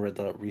read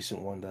the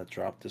recent one that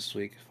dropped this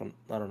week.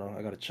 I don't know.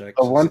 I gotta check.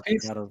 A since One it came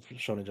Piece? out of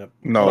Shonen Jump.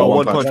 No, No, One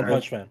One Punch Punch Man.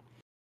 Punch Man.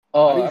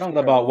 Oh, How do you I feel don't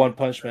care about One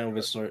Punch Man with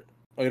his story?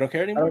 Oh, you don't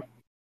care anymore?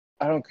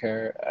 I don't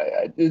care.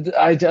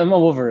 I'm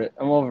over it.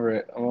 I'm over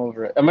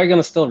it. Am I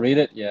gonna still read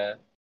it? Yeah.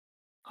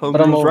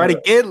 Hungry I'm was right over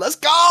it. again. Let's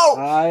go.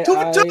 I 2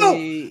 for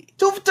 2.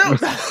 2 for 2.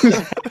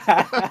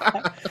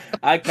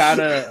 I kind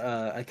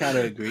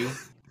of agree,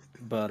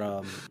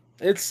 but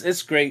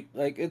it's great.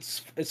 Like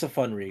it's a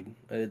fun read.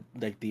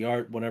 Like the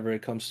art, whenever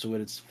it comes to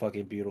it, it's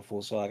fucking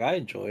beautiful. So like I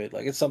enjoy it.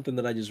 Like it's something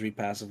that I just read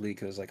passively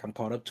because like I'm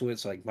caught up to it.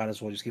 So like might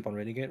as well just keep on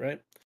reading it,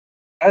 right?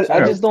 I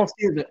Yeah. just don't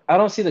see I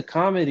don't see the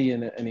comedy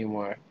in it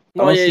anymore.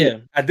 No, I don't yeah, see yeah.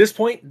 At this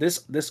point,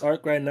 this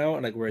arc right now,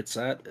 and like where it's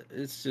at,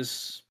 it's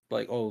just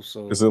like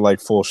so. Is it like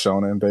full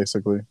shonen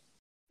basically?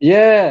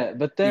 Yeah,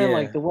 but then Yeah.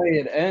 like the way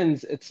it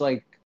ends, it's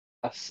like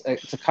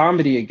it's a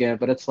comedy again.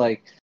 But it's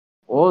like,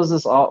 what was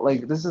this all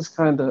like? This is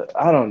kind of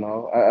I don't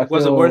know. I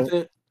Was it feel- worth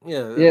it?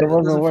 Yeah, Yeah, it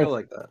wasn't doesn't worth feel it.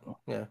 like that.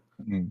 Yeah.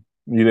 Mm.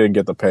 You didn't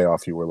get the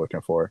payoff you were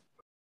looking for.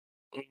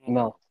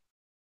 No.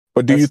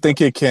 But do you That's- think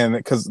it can,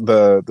 because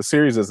the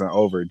series isn't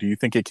over, do you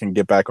think it can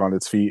get back on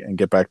its feet and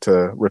get back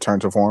to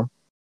return to form?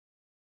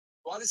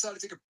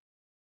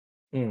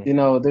 You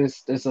know,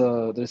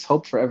 there's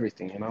hope for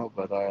everything, you know.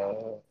 But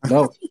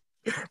no.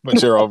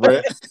 But you're over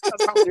it?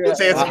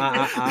 His answer.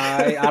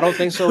 I don't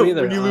think so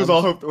either. When you lose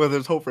all hope, well,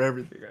 there's hope for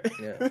everything. Right?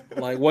 Yeah,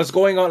 like what's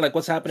going on, like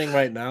what's happening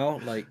right now.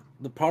 Like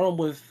the problem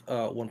with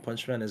One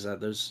Punch Man is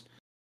that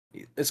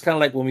it's kind of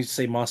like when we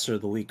say Monster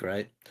of the Week,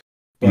 right?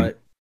 But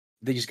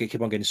they just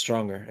keep on getting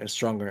stronger and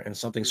stronger, and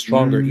something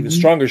stronger, even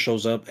stronger,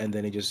 shows up, and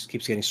then it just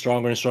keeps getting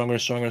stronger and stronger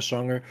and stronger and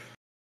stronger.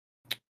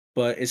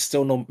 But it's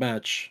still no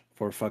match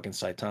for fucking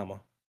Saitama.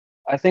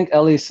 I think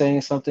Ellie's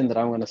saying something that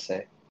I'm gonna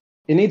say.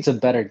 He needs a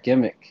better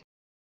gimmick.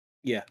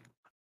 Yeah.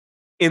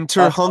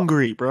 Enter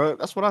Hungry, bro.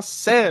 That's what I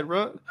said,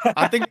 bro.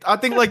 I think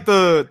like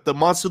the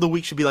Monster of the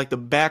Week should be like the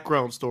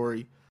background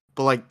story,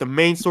 but like the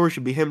main story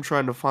should be him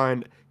trying to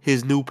find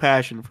his new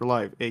passion for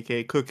life,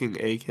 aka cooking,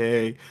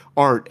 aka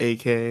art,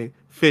 aka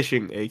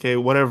fishing, aka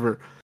whatever,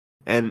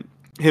 and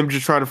him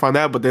just trying to find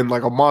that. But then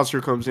like a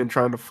monster comes in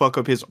trying to fuck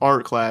up his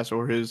art class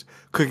or his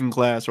cooking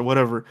class or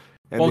whatever.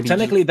 And Well, then he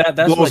technically just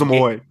that's blows what him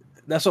away.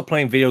 that's what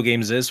playing video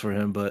games is for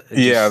him. But it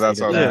Yeah, just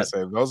that's what I was stated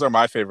going to say. Those are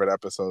my favorite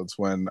episodes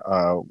when,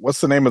 what's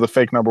the name of the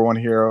fake number one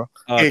hero?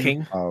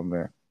 King. Oh,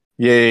 man.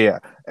 Yeah.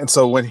 And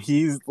so when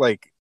he's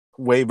like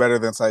way better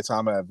than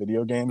Saitama at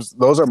video games,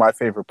 those are my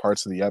favorite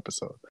parts of the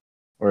episode.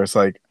 Where it's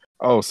like,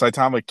 oh,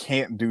 Saitama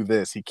can't do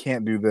this. He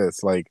can't do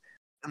this. Like,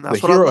 And the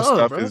that's what I hero love,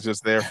 stuff bro. is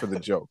just there for the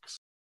jokes.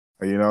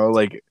 You know,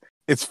 like,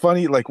 it's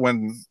funny, like,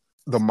 when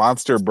the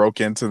monster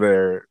broke into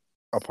their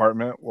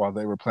apartment while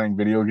they were playing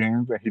video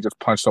games and he just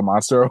punched the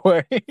monster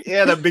away.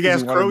 Yeah, that big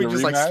ass He wanted crow. He to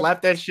just like rematch?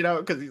 slapped that shit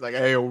out because he's like,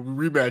 "Hey, we're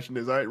rematching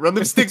this. All right, run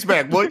them sticks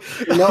back, boy."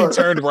 He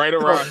turned right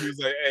around. He was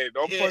like, hey,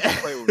 don't fucking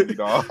play with me,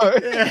 dog.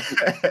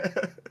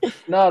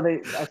 No,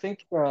 I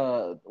think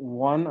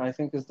One, I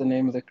think is the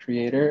name of the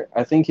creator.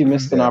 I think he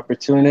missed an Yeah.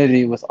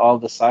 opportunity with all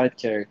the side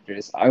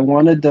characters. I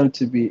wanted them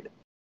to be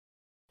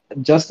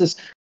just as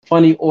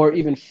funny or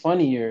even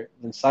funnier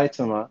than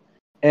Saitama.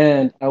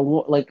 And I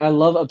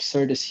love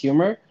absurdist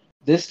humor.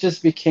 This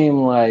just became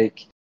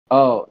like,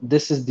 oh,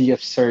 this is the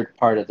absurd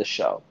part of the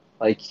show.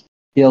 Like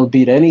he'll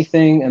beat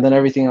anything, and then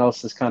everything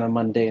else is kind of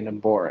mundane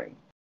and boring.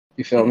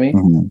 You feel me?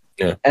 Mhm.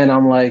 And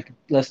I'm like,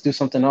 let's do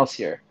something else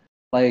here.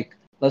 Like,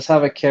 let's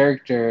have a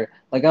character.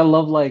 Like, I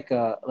love like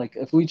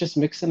if we just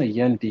mix in a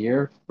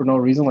Yandir for no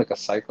reason, like a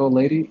psycho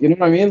lady. You know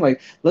what I mean?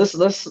 Like,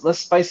 let's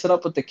spice it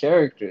up with the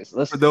characters.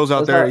 For those out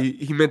let's there, have,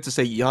 he meant to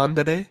say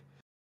yandere.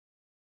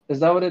 is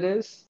that what it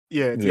is?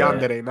 Yeah, it's Yeah.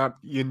 yandere, not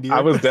yindir.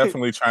 I was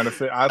definitely trying to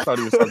fit. I thought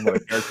he was talking about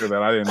a character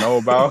that I didn't know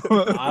about.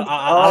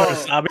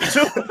 I me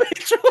too.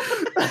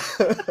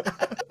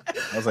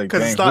 I was like,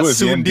 Because dang, it's not who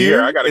is Yandir?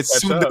 sundir, I gotta it's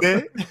catch up.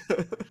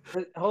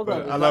 sundere. Hold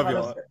But on. I is love that how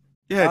y'all. to say-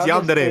 Yeah, it's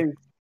I've been yandere. saying-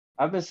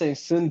 I've been saying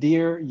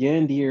Sundir,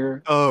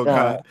 Yandir. Oh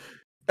god,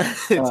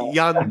 it's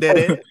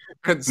yandere.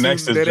 and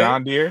Next is sundere.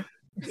 John Deere.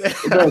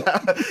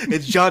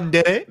 It's John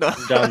Dere. No.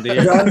 John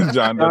Deere.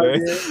 John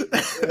Deere.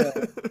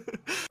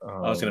 I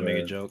was gonna make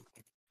a joke.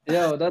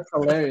 Yo, that's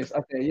hilarious.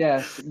 Okay,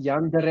 yes,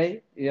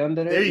 Yandere.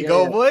 There you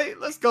go, boy.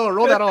 Let's go.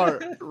 Roll that R.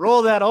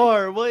 Roll that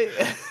R, boy.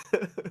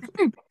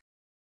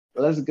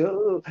 Let's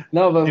go.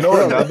 No, but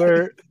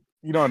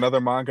You know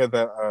another manga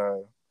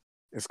that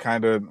is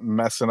kind of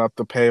messing up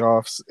the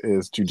payoffs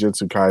is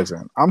Jujutsu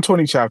Kaisen. I'm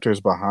 20 chapters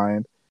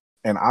behind,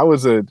 and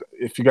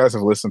if you guys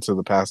have listened to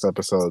the past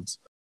episodes,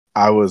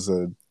 I was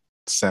a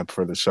simp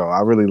for the show. I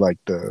really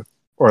liked the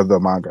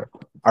manga.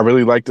 I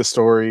really liked the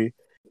story.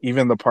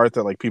 Even the part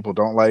that like people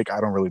don't like, I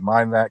don't really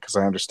mind that because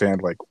I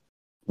understand like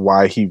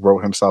why he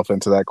wrote himself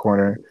into that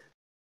corner.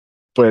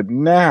 But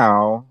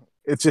now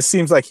it just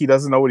seems like he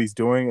doesn't know what he's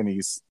doing and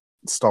he's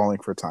stalling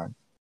for time,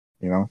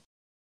 you know?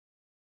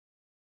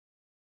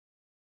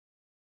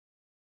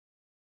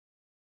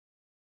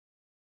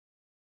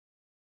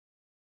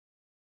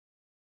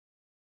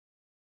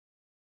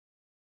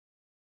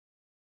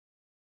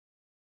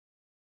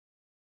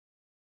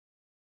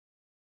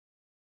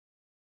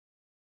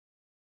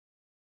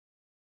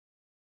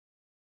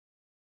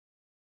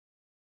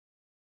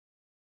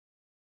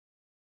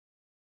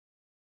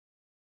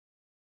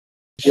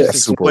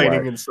 Just super explaining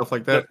whack. and stuff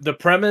like that. The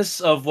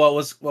premise of what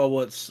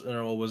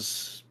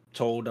was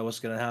told that was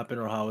gonna happen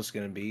or how it's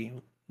gonna be,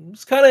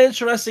 it's kind of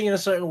interesting in a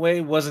certain way.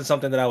 It wasn't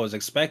something that I was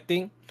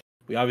expecting.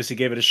 We obviously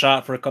gave it a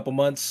shot for a couple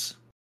months,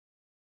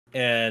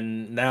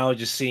 and now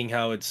just seeing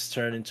how it's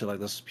turned into like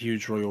this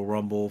huge Royal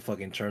Rumble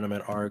fucking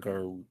tournament arc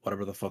or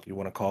whatever the fuck you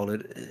want to call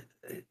it,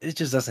 it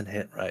just doesn't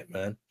hit right,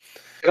 man.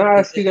 Can I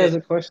ask you guys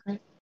a question?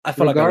 I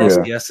feel like I Regardless-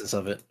 lost the essence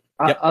of it.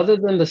 Yep. Other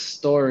than the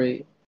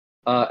story,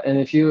 and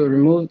if you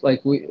remove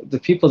like the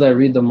people that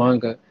read the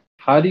manga,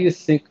 how do you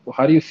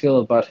feel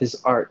about his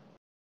art?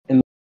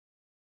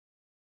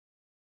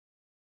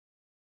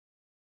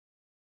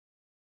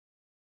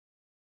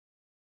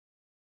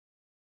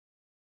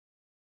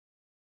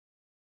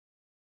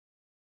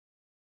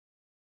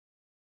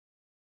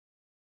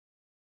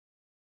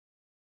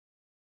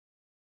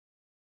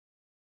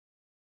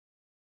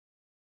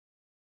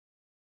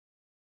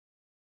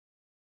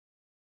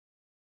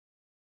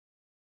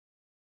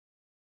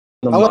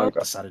 The I like- manga.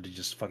 Decided to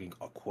just fucking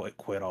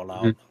quit all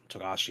out.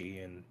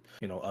 Togashi and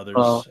others,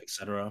 Oh.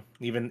 etc.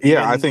 Even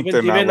I think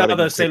they're not letting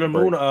the him Sailor take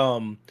a break.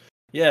 Moon.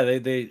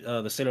 They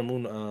the Sailor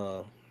Moon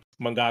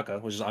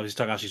mangaka, which is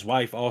obviously Togashi's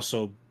wife,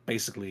 also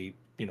basically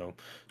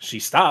she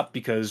stopped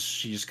because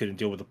she just couldn't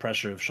deal with the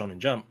pressure of Shonen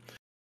Jump.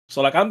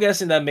 So like I'm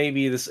guessing that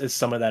maybe this is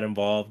some of that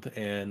involved,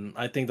 and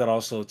I think that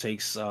also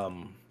takes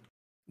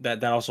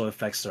that also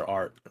affects their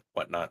art and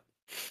whatnot.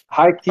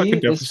 High I key,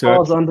 could definitely this see that.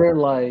 falls under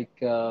like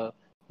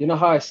you know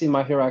how I see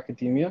My Hero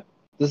Academia?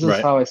 This is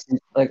Right. how I see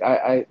like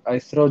I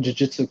throw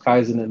Jujutsu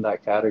Kaisen in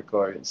that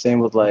category. Same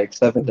with like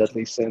Seven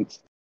Deadly Sins.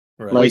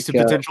 Right. Like, Wasted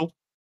potential.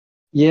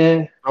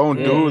 Yeah. Don't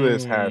do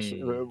this, Mm. Hash.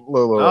 No,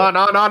 Look.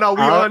 no.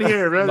 We I- on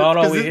here, man. No,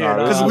 Because we here.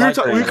 Because I we were like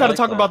that. we were I kind of like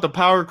talking that. about the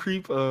power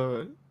creep,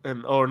 or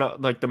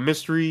not like the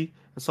mystery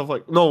and stuff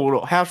like.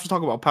 No. Hash was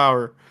talking about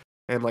power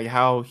and like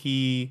how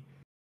he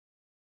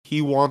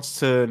wants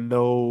to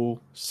know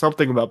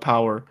something about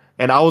power,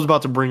 and I was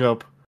about to bring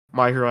up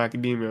My Hero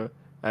Academia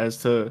as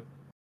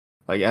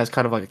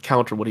kind of like a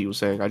counter to what he was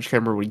saying. I just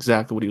can't remember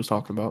exactly what he was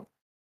talking about.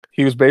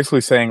 He was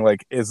basically saying,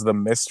 like, is the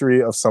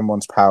mystery of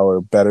someone's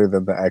power better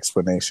than the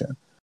explanation?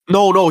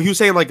 No, he was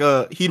saying like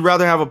he'd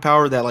rather have a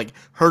power that like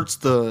hurts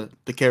the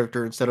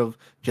character instead of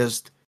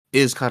just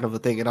is kind of a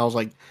thing. And I was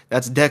like,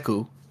 that's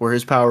Deku, where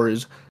his power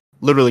is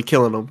literally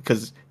killing him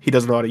because he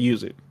doesn't know how to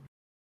use it.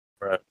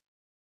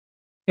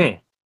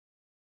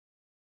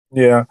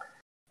 Yeah.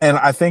 And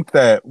I think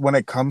that when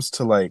it comes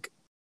to like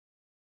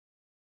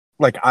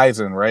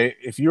Aizen, right?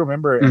 If you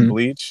remember in Mhm.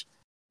 Bleach,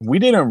 we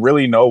didn't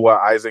really know what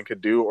Aizen could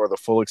do or the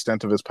full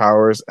extent of his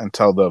powers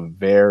until the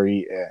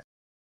very end.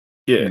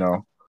 You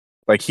know?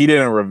 Like he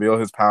didn't reveal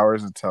his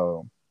powers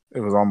until it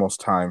was almost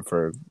time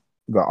for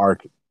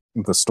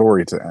the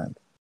story to end.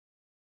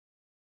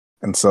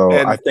 And so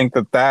And- I think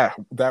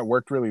that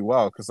worked really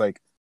well because like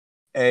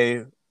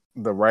the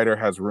writer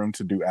has room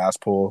to do ass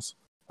pulls.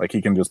 Like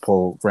he can just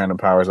pull random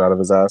powers out of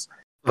his ass.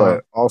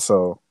 But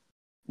also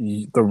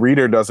the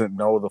reader doesn't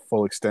know the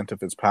full extent of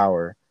his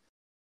power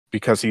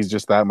because he's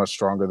just that much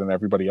stronger than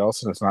everybody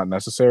else and it's not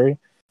necessary.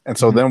 And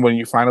so Mhm. then when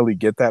you finally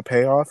get that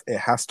payoff, it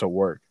has to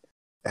work.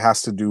 It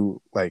has to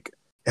do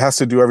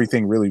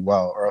everything really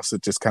well or else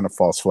it just kind of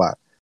falls flat.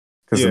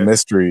 Because Yeah. the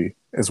mystery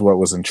is what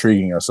was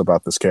intriguing us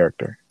about this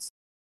character.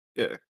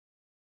 Yeah.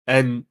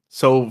 And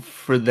so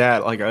for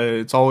that, like,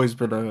 it's always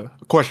been a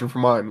question for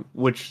mine,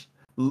 which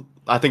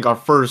I think our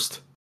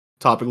first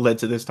topic led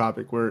to this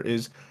topic, where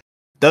is,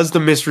 does the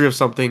mystery of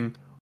something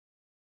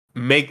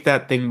make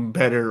that thing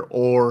better,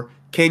 or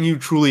can you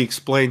truly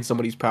explain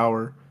somebody's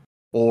power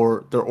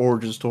or their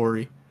origin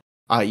story,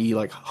 i.e.,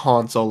 like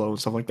Han Solo and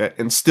stuff like that,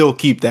 and still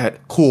keep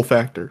that cool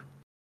factor?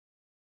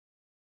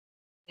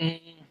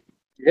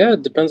 Yeah,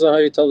 it depends on how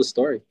you tell the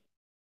story.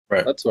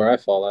 Right. That's where I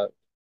fall out.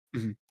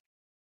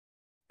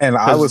 And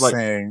I 'Cause, was like-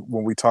 saying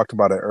when we talked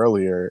about it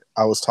earlier,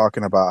 I was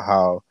talking about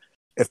how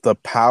if the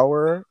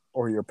power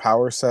or your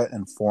power set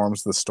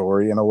informs the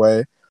story in a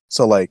way.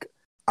 So like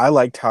I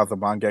liked how the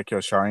Mangekyo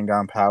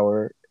Sharingan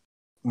power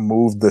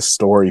moved the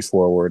story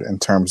forward in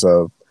terms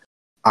of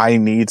I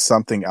need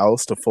something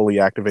else to fully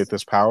activate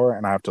this power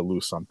and I have to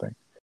lose something.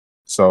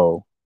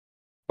 So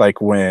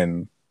like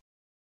when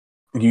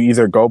you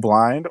either go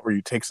blind or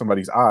you take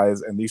somebody's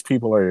eyes, and these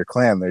people are your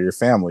clan, they're your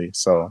family,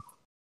 so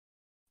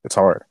it's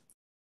hard.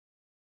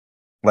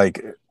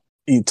 Like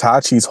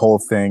Itachi's whole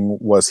thing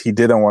was he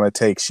didn't want to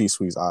take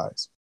Shisui's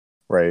eyes,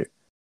 right?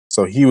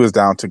 So he was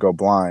down to go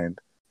blind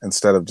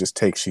instead of just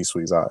take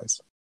Shisui's eyes.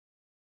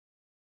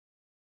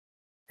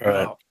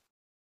 Right. Wow.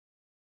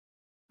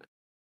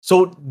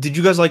 So did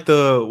you guys like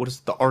the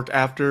arc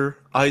after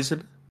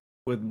Aizen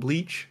with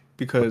Bleach?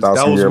 Because that was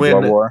Thousand-Year when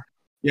Blood War.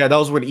 that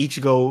was when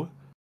Ichigo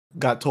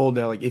got told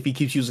that, like, if he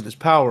keeps using his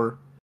power,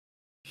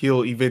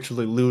 he'll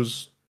eventually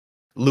lose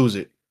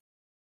it.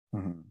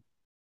 Mhm.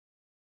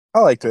 I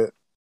liked it.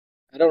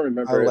 I don't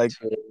remember I like-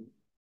 it too.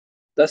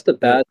 That's the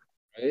bad,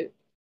 right?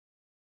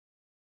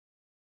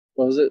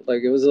 What was it?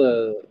 Like it was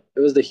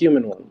the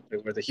human one,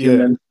 like, where the Yeah.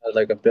 human had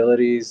like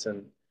abilities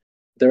and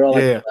they're all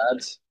like Yeah.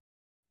 bads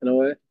in a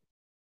way.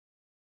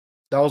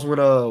 That was when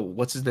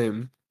what's his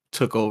name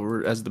took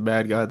over as the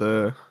bad guy,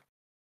 the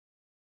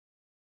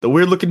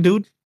weird looking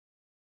dude.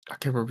 I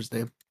can't remember his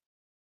name.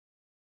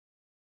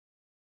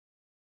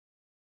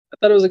 I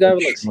thought it was a guy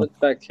with like slick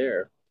back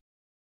hair.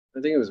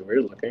 I think it was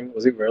weird looking.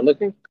 Was he weird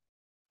looking?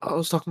 I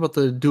was talking about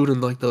the dude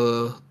in like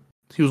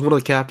he was one of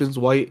the captains,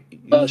 white. He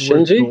was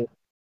wearing Shinji? the-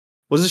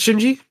 Was it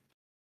Shinji?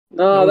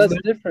 No, That was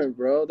that's different,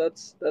 bro.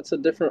 That's a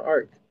different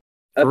arc.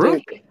 For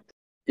real?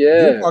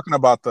 You're Yeah. talking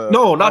about the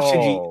No, not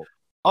Shinji.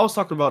 I was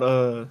talking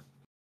about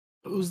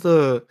who's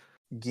the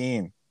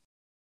Gin.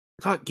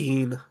 not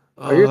Geen.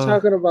 Are you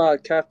talking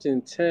about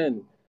Captain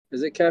 10?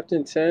 Is it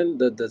Captain 10,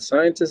 the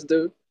scientist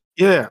dude?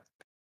 Yeah.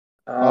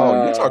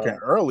 Oh, you're talking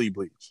early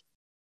Bleach.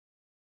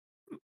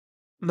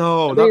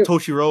 No, I not think-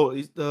 Toshiro.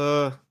 He's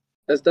the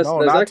That's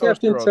No, is not that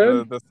Captain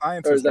Toshiro, 10? the Or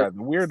scientist is that- guy,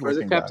 the weird Or is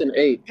it looking guy. Captain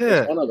 8? Yeah.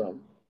 It's one of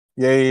them.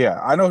 Yeah.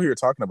 I know who you're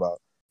talking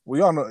about. We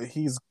all know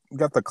he's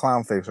got the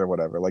clown face or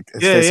whatever. Like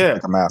his Yeah, face yeah. is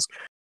like a mask.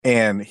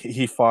 And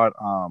he fought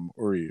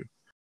Uryu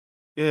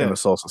in yeah. the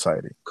Soul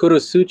Society.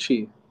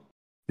 Kurosuchi.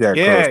 Yeah,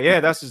 Yeah, Kurosuke. yeah,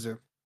 that's his name.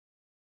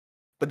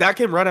 But that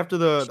came right after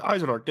the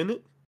Aizen arc, didn't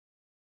it?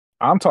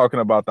 I'm talking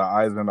about the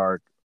Aizen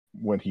arc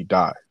when he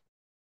died.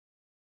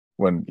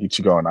 When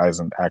Ichigo and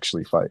Aizen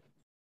actually fight.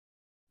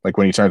 Like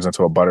when he turns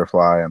into a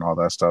butterfly and all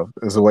that stuff.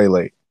 It's way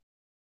late.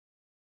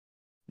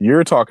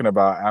 You're talking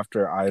about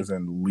after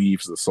Aizen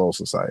leaves the Soul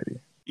Society.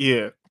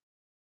 Yeah.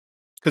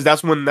 Because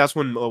that's when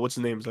what's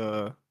his name's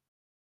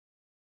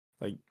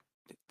like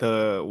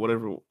the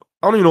whatever, I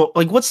don't even know,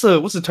 like what's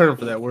the term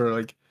for that, where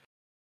like,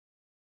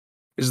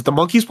 is it the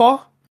monkey's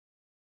paw?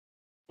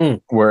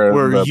 Where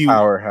Where the you-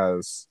 power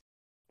has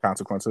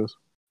consequences.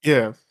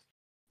 Yeah.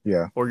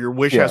 Yeah. Or your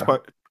wish Yeah. has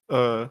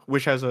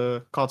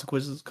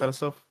consequences kind of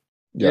stuff.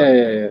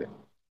 Yeah.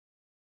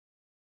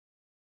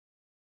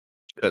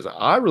 'Cause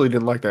I really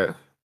didn't like that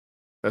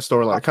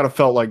storyline. It kind of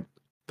felt like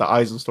the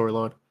Aizen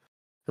storyline.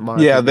 in my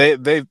Yeah,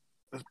 opinion. they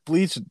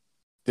Bleach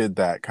did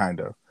that kind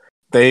of.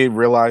 They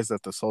realized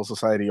that the Soul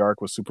Society arc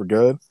was super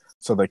good,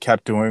 so they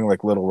kept doing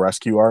like little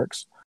rescue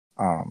arcs.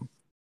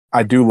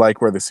 I do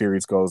like where the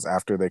series goes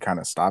after they kind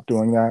of stop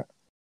doing that.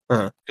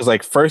 Because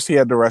like first he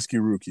had to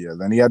rescue Rukia,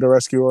 then he had to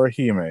rescue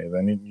Orihime,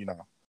 then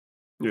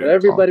But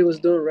everybody was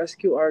doing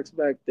rescue arcs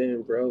back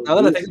then, bro.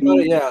 Now that I think about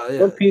it, yeah.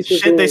 One Piece was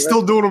Shit, doing they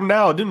still rescue- doing them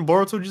now. Didn't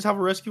Boruto just have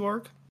a rescue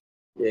arc?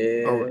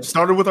 Yeah. Or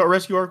started with a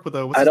rescue arc with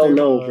a what's I his don't name?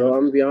 know, bro. I'm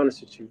gonna be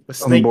honest with you. A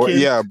snake kid.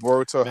 yeah,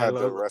 Boruto Man, had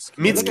the look-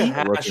 rescue. Mitsuki? Look at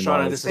Hash Orochimaru.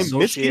 trying to Same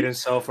disassociate Mitsuki?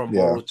 himself from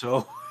Yeah.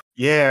 Boruto.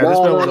 Yeah, No, this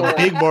man was no, a no.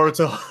 big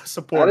Boruto I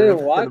supporter. didn't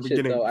in watch the it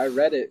beginning. though. I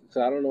read it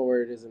because I don't know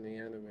where it is in the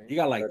anime. You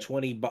got like But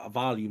 20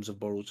 volumes of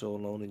Boruto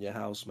alone in your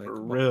house, man. For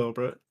Come on. real,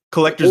 bro.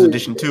 Collector's Ooh.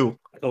 edition too.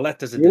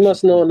 Collector's you edition.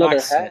 must know another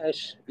Box set.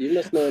 hash. You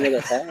must know another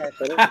hash.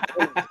 I don't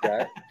know this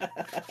guy.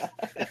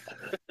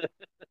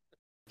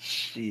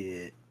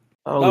 Shit.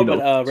 I No, only but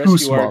know two rescue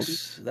small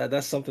arcs.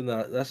 That's something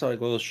that's like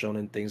those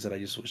shonen things that I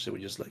just wish they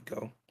would just let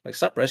go. Like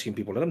stop rescuing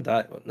people. Let them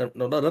die.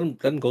 No, let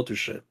them go through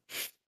shit.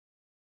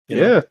 You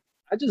know? Yeah.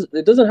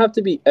 It doesn't have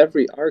to be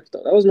every arc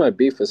though. That was my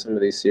beef with some of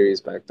these series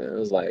back then. It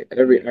was like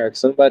every arc,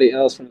 somebody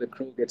else from the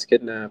crew gets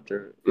kidnapped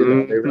or they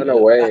run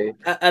away.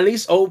 At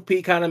least OP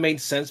kind of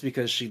made sense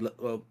because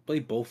they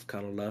both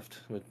kind of left.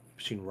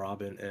 between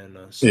Robin and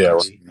Yeah,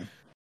 Sanji.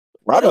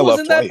 Robin It left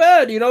wasn't that twice.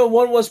 bad, you know.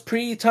 One was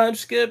pre-time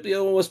skip, the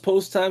other one was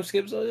post-time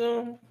skip.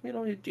 So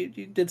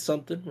you did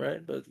something,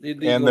 right? But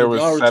And there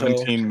was Naruto,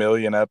 17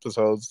 million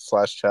episodes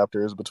 /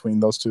 chapters between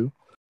those two.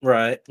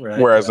 right.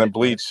 Whereas in right.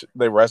 Bleach,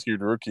 they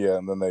rescued Rukia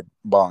and then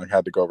Bong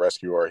had to go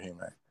rescue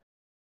Orihime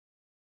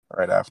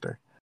right after.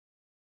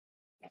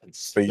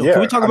 But Yo, yeah,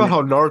 can we talk I about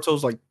mean, how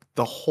Naruto's like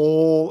the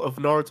whole of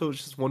Naruto is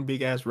just one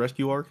big ass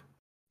rescue arc?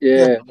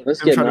 Yeah,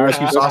 let's Him get trying to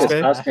rescue Naruto. Let's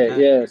get Sasuke? Sasuke.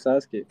 Yeah,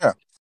 Sasuke. Yeah.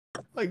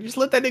 Like, just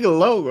let that nigga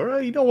alone, all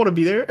right? You don't want to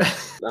be there.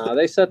 Nah,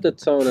 they set the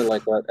tone in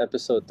like what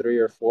episode 3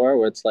 or 4,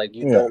 where it's like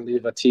you Yeah. don't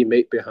leave a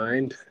teammate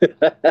behind.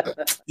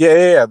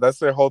 yeah. That's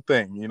their whole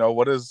thing. You know,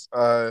 what does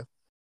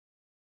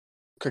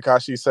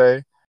Kakashi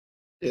say?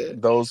 Yeah.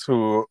 Those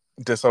who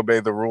disobey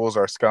the rules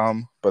are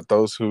scum, but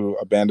those who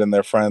abandon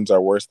their friends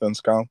are worse than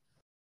scum.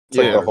 It's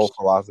like the whole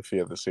philosophy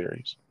of the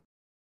series.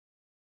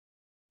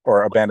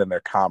 Or abandon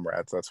their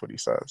comrades. That's what he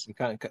says. It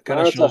kind of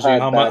Naruto shows you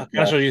had how bad much. Kind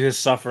blood. of shows you his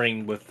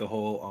suffering with the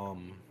whole.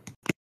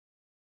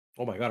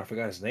 Oh my god, I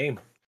forgot his name.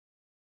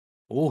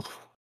 Oh,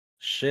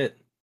 shit.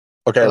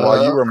 Okay,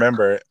 while you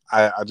remember,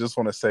 I just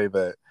want to say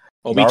that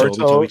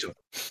Obito.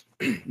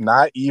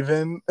 not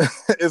even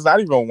it's not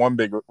even one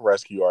big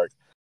rescue arc.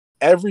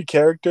 Every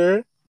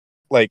character,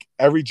 like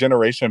every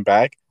generation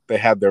back, they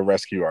had their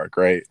rescue arc,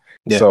 right?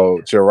 Yeah. So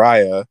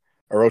Jiraiya,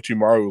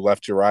 Orochimaru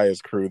left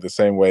Jiraiya's crew the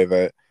same way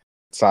that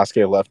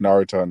Sasuke left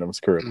Naruto and his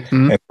crew.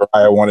 Mhm. And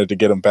Jiraiya wanted to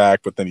get him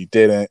back, but then he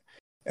didn't.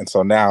 And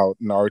so now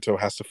Naruto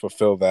has to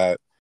fulfill that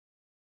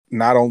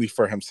not only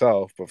for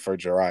himself, but for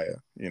Jiraiya,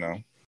 you know?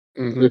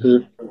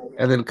 Mhm.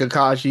 And then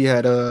Kakashi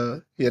had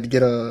to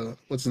get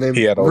what's his name?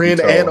 He had Rin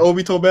Obito. and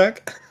Obito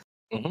back.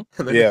 Mhm.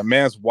 And then- Yeah,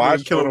 man's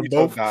watched killing them Obito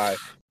both. die,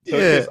 took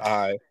Yeah. his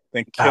eye,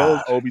 then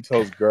killed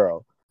Obito's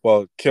girl.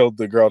 Well, killed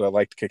the girl that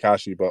liked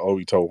Kakashi, but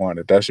Obito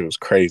wanted. That shit was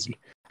crazy.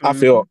 I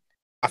feel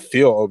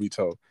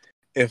Obito.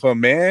 If a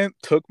man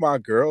took my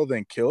girl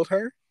then killed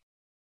her,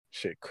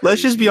 shit crazy.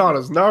 Let's just be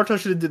honest. Naruto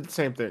should have did the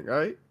same thing,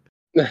 right?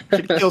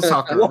 Should have killed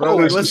Sakura, bro.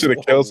 Like, let's Should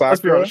have killed be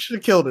Sakura. honest. Should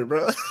have killed her,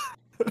 bro.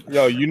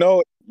 Yo, you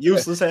know,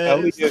 Useless ass.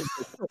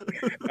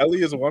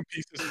 Ellie is One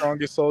Piece's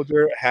strongest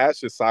soldier.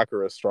 Hash is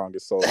Sakura's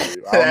strongest soldier. I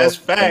don't know That's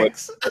if-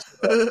 facts.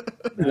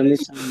 Let me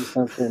tell you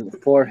something.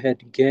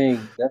 Forehead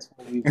gang. That's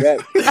what we rep.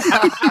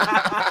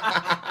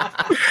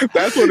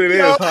 That's what it is,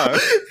 Yo, huh?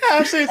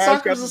 Hash said Hash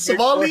Sakura's got a the big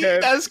Somali.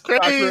 forehead. That's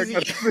crazy.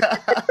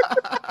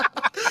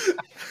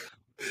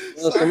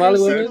 Well, Sakura's Somali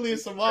women? literally a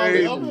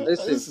Somali.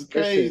 This is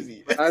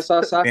crazy. I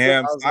saw Sakura.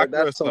 Damn, I was like,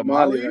 Sakura's that's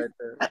Somali Somali? right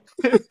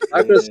there.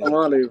 Sakura's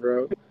Somali,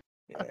 bro.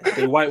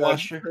 They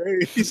whitewashed her.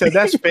 He said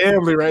that's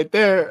family right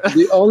there.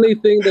 The only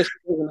thing that she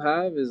doesn't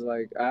have is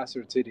like ass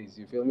or titties.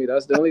 You feel me?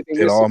 That's the only thing.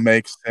 It all missing.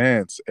 makes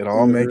sense. It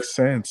all makes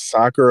sense.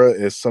 Sakura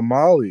is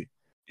Somali.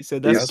 He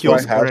said that's That's why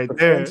Kyosuke Hash right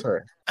there. defends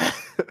her.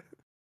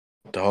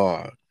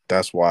 Dog,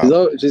 that's She's,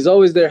 wild. she's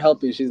always there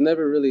helping. She's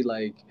never really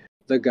like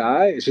the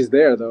guy. She's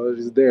there though.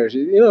 She's there.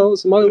 She's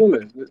Somali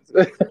woman.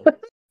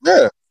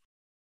 Yeah.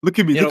 Look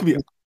at me. You Look know- at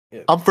me.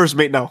 Yeah. I'm first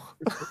mate now.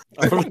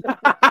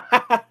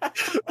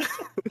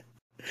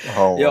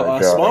 Oh Yo,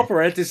 my small god.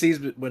 parentheses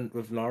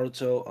with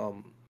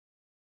Naruto.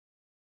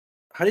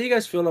 How do you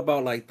guys feel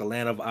about like the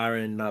Land of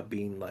Iron not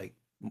being like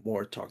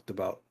more talked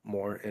about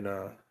more in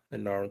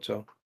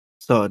Naruto?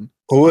 Son.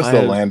 Who is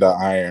the I- Land of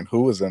Iron?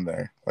 Who was in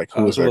there? Like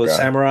who was So that the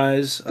guy? samurais.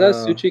 Is that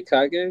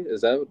Tsuchikage?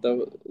 Is that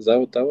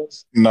what that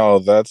was? No,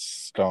 that's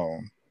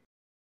Stone.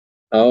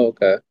 Oh,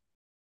 okay.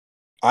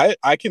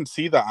 I can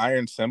see the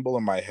iron symbol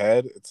in my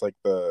head. It's like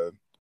the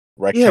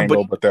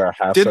rectangle, but there are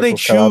half Did they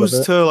circles cut out of choose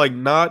it. to like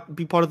not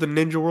be part of the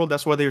ninja world?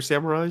 That's why they're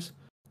samurais.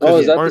 Oh,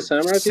 is that the Aren't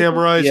samurai? people?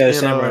 Samurais Yeah, in,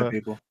 samurai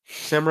people.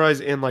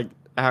 samurais in like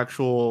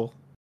actual,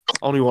 I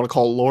don't even want to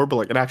call it lore, but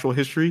like an actual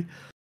history.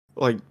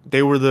 Like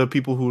they were the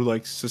people who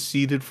like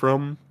seceded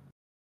from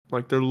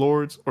like their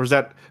lords, or is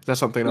that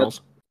something No.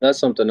 else? That's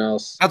something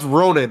else. That's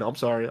Ronin. I'm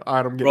sorry,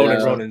 I don't get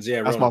Ronins,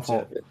 yeah, That's my Ronins,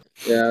 fault.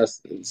 Yeah,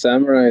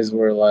 samurais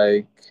were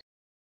like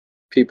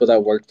people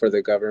that worked for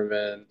the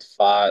government,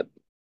 fought,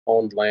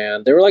 owned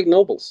land. They were like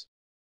nobles.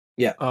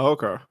 Oh,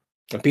 okay.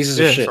 And pieces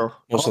Yeah, of shit. so-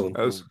 Most of them.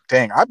 that was-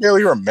 Dang, I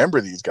barely remember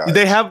these guys. Did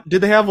they have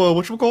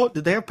whatchamacallit?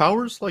 Did they have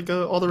powers like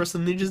all the rest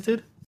of the ninjas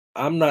did?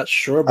 I'm not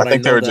sure, but I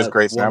think they know were just that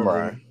great one of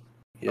samurai. them-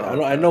 Yeah,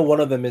 Oh, I know one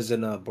of them is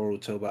in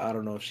Boruto, but I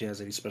don't know if she has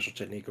any special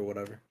technique or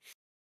whatever.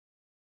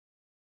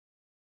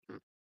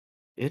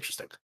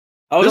 Interesting.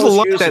 I There's was a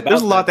lot curious that about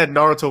there's a lot that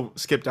Naruto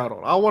skipped out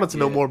on. I wanted to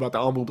know Yeah. more about the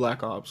Anbu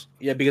Black Ops.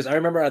 Yeah, because I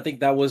remember I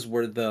think that was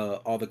where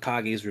all the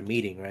Kages were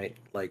meeting, right?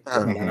 Like the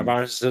Mhm. Land of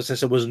Iron, since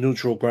it was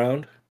neutral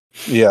ground.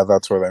 Yeah,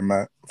 that's where they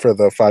met for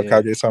the Five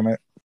Yeah. Kage Summit.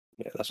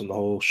 Yeah, that's when the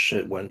whole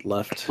shit went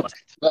left.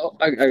 Well,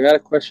 I got a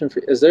question for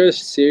you. Is there a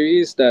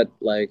series that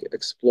like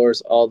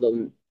explores all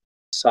the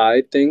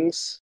side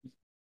things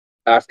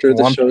after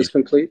the One show is Piece.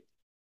 complete?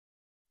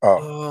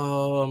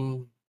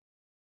 Oh,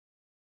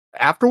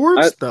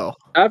 Afterwards, though.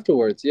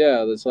 Afterwards,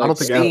 yeah. There's like I don't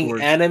think Being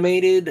afterwards.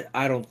 animated,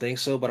 I don't think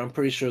so, but I'm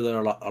pretty sure there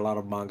are a lot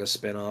of manga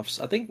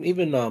spin-offs. I think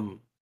even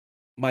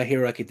My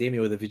Hero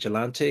Academia with the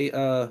Vigilante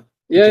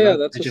Yeah,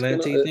 that's a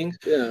vigilante spin-off. thing.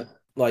 Yeah.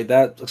 Like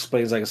that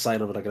explains like a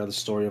side of like another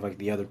story of like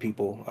the other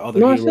people, other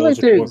No, I feel like heroes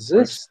there who work for us.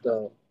 exists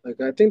though. Like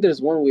I think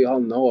there's one we all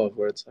know of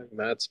where it's like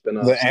mad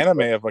spin-offs. The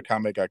anime of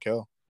Akame ga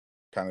Kill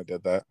kind of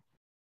did that.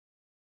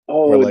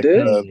 Oh, Where it like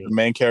did? the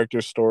main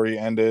character's story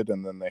ended,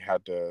 and then they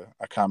had to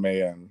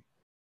Akame and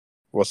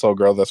what's up,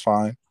 girl? That's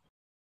fine.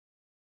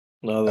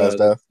 No, As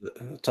death. Oh,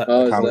 is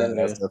Akame that- and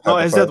as death. No,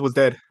 had to Ezeth fight. was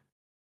dead.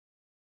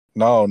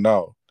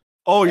 No.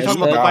 Oh, you're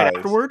talking about the Ezeth- fight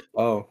afterward?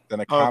 Oh,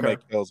 Then Oh, Akame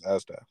okay. kills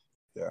as death.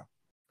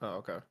 Oh,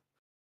 okay.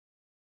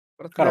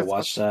 But gotta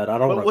watch that. I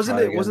don't But want to wasn't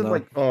cry it? again, Wasn't though.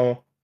 like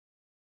oh,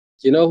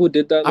 You know who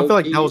did that? I feel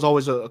like low-key? that was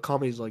always a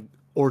comedy's like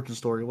origin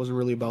story. It wasn't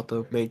really about the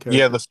main character.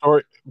 Yeah, the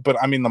story, but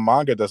I mean, the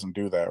manga doesn't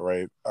do that,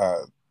 right?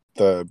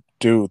 The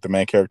dude, the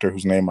main character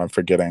whose name I'm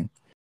forgetting,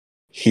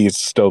 he's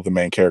still the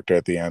main character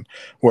at the end.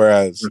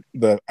 Whereas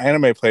the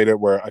anime played it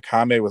where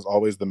Akame was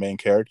always the main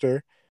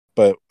character,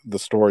 but the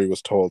story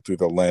was told through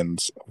the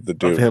lens of the of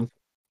dude. him.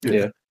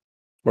 Yeah.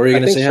 What were you I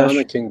gonna think say, Shaman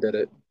Hash? King did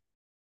it.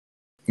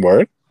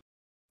 Word?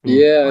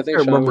 Yeah, I I think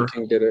can't Shaman remember.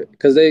 King did it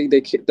because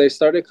they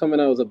started coming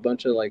out with a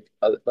bunch of like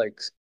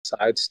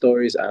side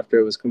stories after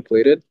it was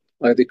completed.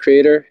 Like the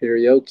creator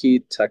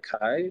Hiroyuki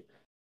Takai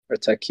or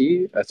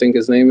Taki, I think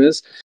his name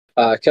is,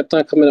 kept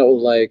on coming out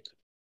with like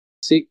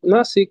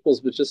not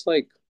sequels, but just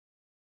like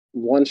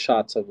one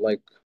shots of like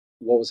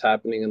what was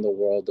happening in the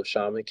world of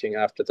Shaman King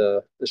after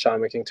the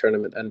Shaman King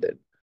tournament ended.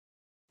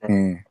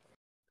 Hmm.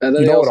 And then You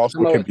they know what also also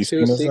come out can with be two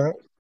seen as that?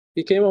 sequels.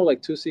 He came out with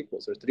like 2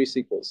 sequels or 3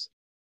 sequels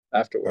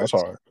afterwards.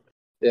 That's hard.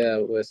 Yeah,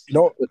 You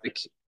know, with the.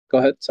 Go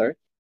ahead. Sorry.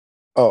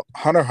 oh,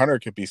 Hunter x Hunter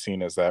could be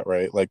seen as that,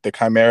 right? Like the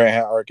Chimera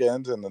arc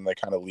ends, and then they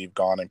kind of leave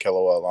Gon and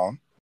Killua alone.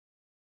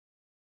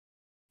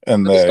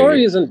 And But the story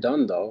they, isn't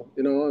done though.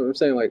 You know what I'm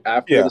saying? Like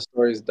after yeah, the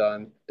story's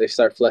done, they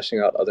start fleshing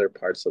out other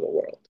parts of the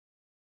world.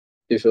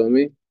 You feel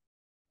me?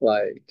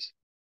 Like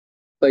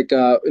in but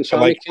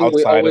Shaman like King,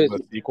 we outside of always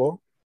the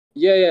sequel.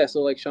 yeah.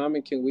 So like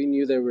Shaman King, we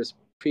knew there was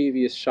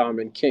previous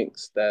Shaman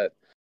Kings that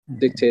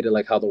dictated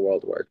like how the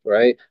world worked,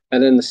 right?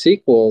 And then the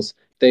sequels,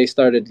 they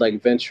started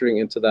like venturing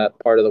into that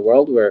part of the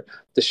world where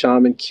the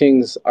Shaman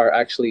Kings are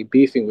actually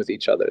beefing with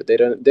each other. They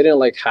didn't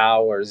like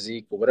Hao or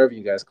Zeke or whatever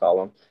you guys call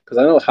them, because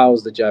I know Hao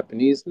is the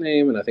Japanese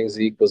name and I think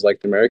Zeke was like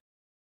the American.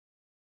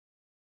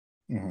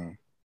 Mhm.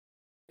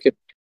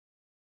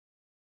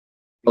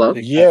 Hello.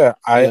 Yeah,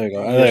 There you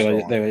go. you're There you still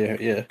go. on. There you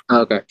go. Yeah.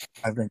 Oh, okay.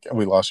 I think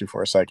we lost you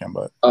for a second,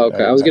 but Oh,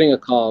 okay. I was yeah. getting a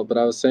call, but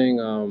I was saying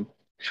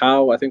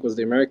Hao I think was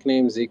the American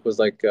name. Zeke was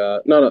like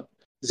no.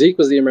 Zeke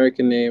was the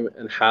American name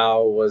and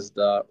Hao was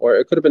or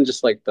it could have been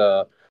just like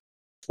the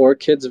 4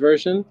 Kids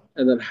version,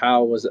 and then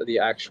Hao was the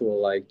actual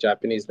like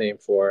Japanese name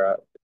for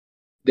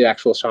the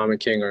actual Shaman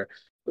King or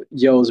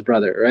Yo's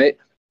brother, right?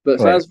 But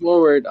Right. fast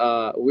forward,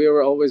 we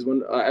were always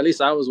at least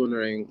I was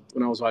wondering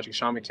when I was watching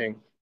Shaman King,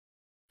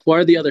 who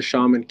are the other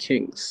Shaman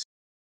Kings?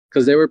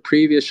 Because there were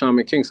previous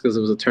Shaman Kings because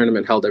it was a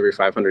tournament held every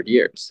 500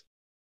 years,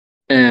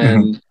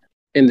 and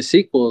in the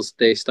sequels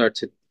they start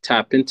to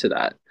tap into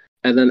that,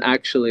 and then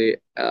actually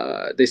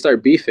they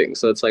start beefing.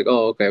 So it's like,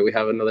 oh, okay, we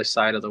have another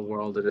side of the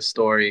world or the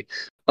story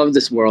of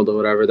this world or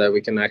whatever that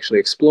we can actually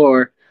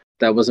explore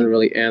that wasn't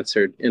really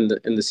answered in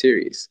the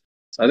series.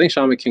 So I think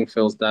Shaman King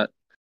fills that.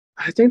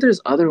 I think there's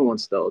other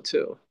ones though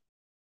too.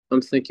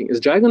 I'm thinking, is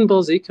Dragon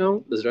Ball Z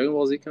count? Does Dragon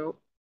Ball Z count?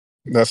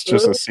 That's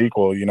just a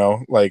sequel, you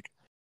know? Like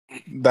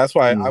that's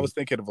why I Mm. was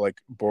thinking of like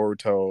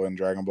Boruto and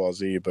Dragon Ball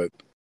Z, but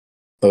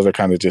those are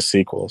kind of just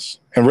sequels.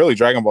 And really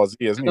Dragon Ball Z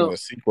isn't even a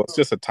sequel, it's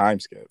just a time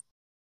skip.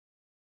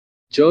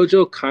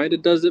 JoJo kind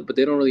of does it, but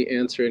they don't really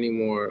answer any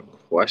more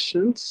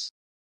questions.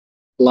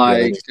 Yeah,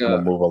 they Like, just kind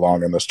of move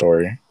along in the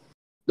story.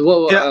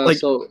 well, Yeah, like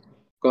so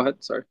go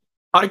ahead. Sorry.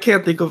 I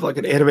can't think of like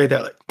an anime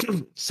that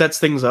like sets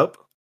things up,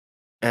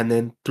 and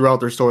then throughout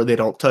their story they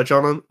don't touch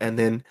on them, and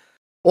then,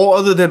 or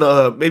other than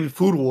maybe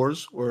Food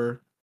Wars,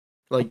 where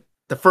like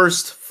the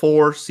first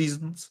 4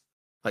 seasons,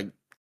 like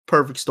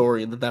perfect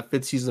story, and then that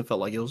 5th season felt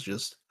like it was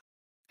just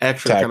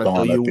extra to Tacked kind of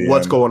tell on you at the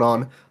what's end. going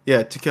on.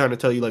 Yeah, to kind of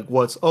tell you like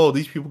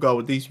these people got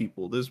with these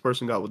people, this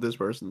person got with this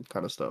person,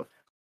 kind of stuff.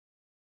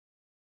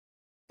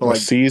 But A like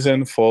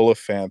season full of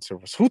fan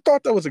service. Who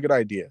thought that was a good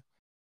idea?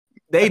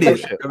 they No did,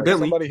 shit. Like,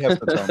 evidently. somebody has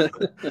to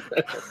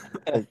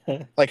tell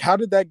me. Like, how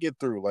did that get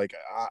through? Like,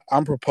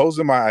 I'm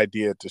proposing my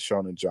idea to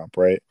Shonen Jump,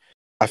 right?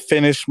 I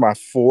finished my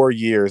 4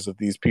 years of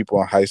these people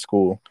in high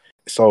school.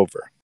 It's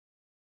over.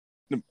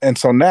 And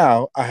so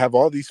now I have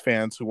all these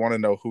fans who want to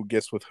know who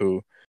gets with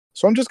who.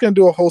 So I'm just going to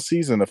do a whole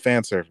season of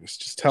fan service,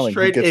 just telling who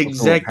Straight gets with who and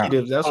how.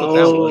 executives. That's what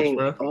that was,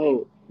 bro.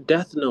 Oh,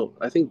 Death Note.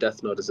 I think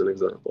Death Note is an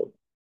example.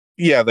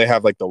 Yeah, they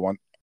have like the one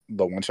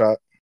shot.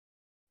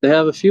 They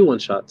have a few one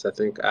shots. I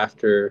think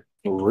after.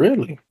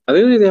 Really? I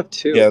think they have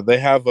 2. Yeah, they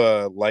have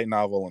a light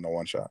novel and a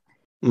one shot.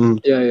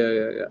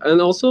 Yeah.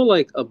 And also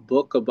like a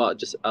book about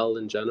just L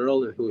in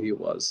general and who he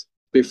was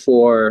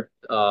before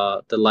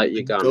the Light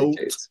The Yagami goat.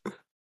 case. I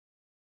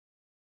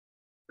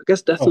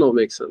guess Death Oh. Note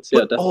makes sense.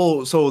 Yeah.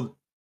 But, so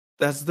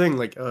that's the thing.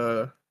 Like,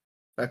 that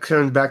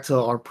turns back to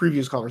our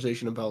previous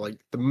conversation about like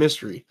the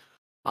mystery.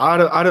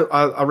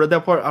 I read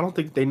that part. I don't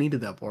think they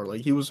needed that part.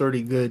 Like he was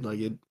already good. Like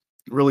it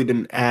really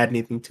didn't add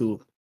anything to him.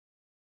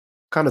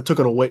 Kind of took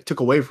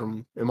away from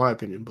him, in my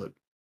opinion. But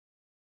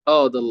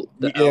Oh, the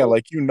Yeah, L.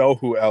 like you know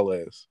who L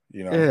is.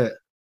 You know, yeah,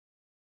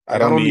 I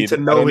don't need to I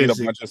know don't need a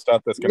his. bunch of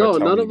stuff that's gonna No,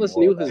 tell none me of us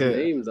more knew about his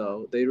Yeah. name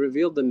though. They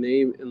revealed the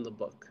name in the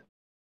book.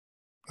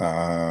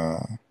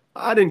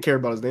 I didn't care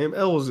about his name.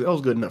 L was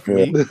good enough for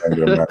Yeah, me.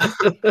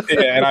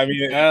 yeah, and I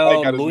mean, El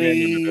Mike got his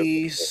name in the business.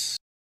 Luis.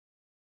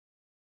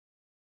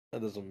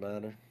 That doesn't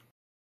matter.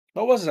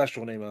 What was his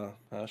actual name,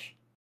 Ash?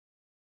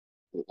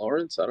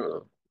 Lawrence? I don't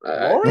know.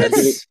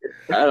 Lawrence?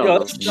 I don't Yo, know.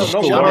 that's no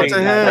Shout out way. to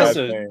him. That's Last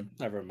a name.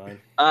 never mind.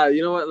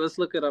 You know what? Let's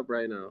look it up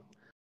right now.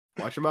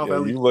 Watch your mouth, Yeah,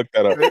 Ellie. you looked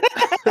that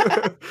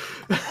up.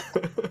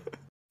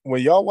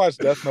 When y'all watch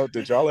Death Note,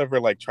 did y'all ever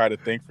like try to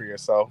think for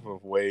yourself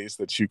of ways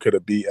that you could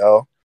have beat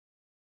L?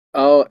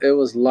 Oh, it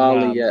was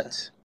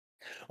Laliette.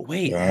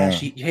 Wait, Yeah.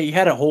 Ash, he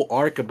had a whole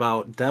arc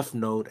about Death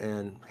Note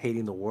and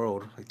hating the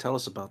world. Like, tell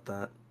us about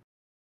that.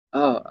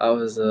 Oh, I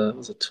was a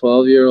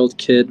 12-year-old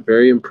kid,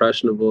 very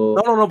impressionable.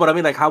 No. But I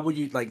mean, like, how would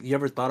you like? You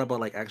ever thought about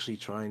like actually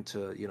trying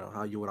to,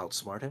 how you would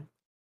outsmart him?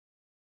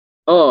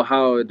 Oh,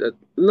 how?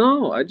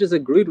 No, I just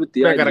agreed with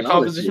the I got a ideology.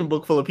 composition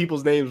book full of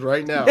people's names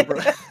right now, bro.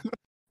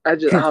 I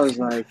was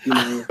like,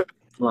 a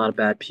lot of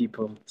bad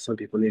people. Some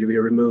people need to be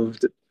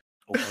removed.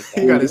 Oh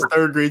my He got his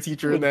third grade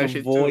teacher in With that the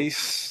shit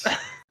voice.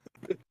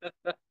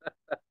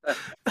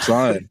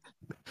 Son,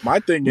 my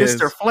thing too. is,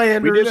 Mr.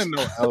 Flanders. we didn't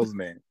know L's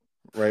name,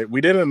 right?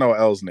 We didn't know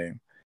L's name,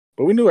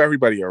 but we knew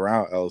everybody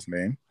around L's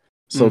name.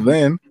 So Mhm.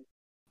 then,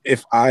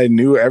 if I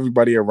knew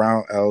everybody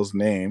around L's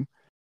name,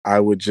 I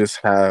would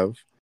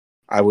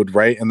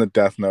write in the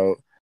Death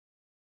Note,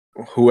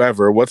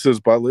 whoever, what's his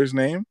butler's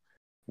name?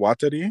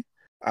 Watari.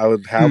 I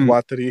would have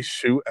Watari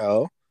shoot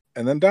L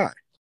and then die.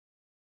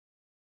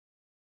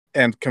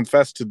 And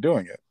confess to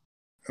doing it.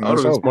 And I then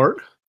would it's have over. been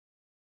smart.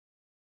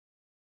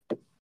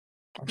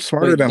 I'm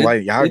smarter Wait, than did-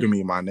 Light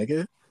Yagami, my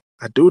nigga.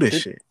 I do this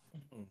Did- shit.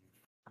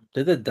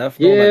 Did the Death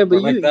Note Yeah, like, but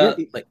run like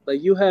that?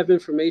 like you have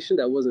information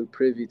that wasn't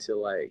privy to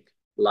like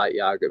Light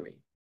Yagami.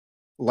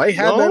 Light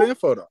had No? that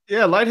info though.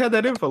 Yeah, Light had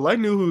that info. Light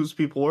knew whose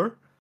people were.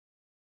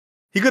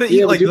 He could have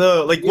Yeah, like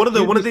but one of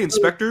the you'd be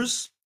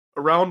inspectors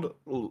around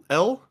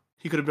L.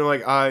 He could have been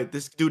like,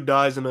 this dude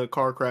dies in a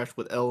car crash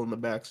with L in the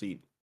backseat.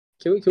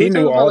 Can we He talk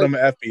knew about all like, them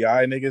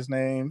FBI niggas'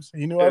 names.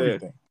 He knew Yeah.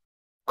 everything.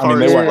 I Car mean,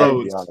 they were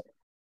explodes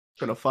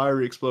FBI. in a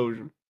fiery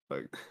explosion.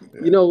 Like,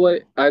 you know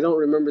what? I don't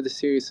remember the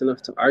series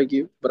enough to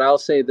argue, but I'll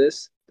say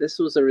this: this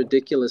was a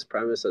ridiculous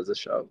premise as a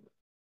show.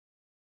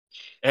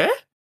 eh?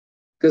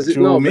 Because What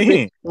you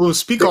mean? We'll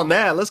speak on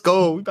that. Let's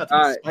go. We about to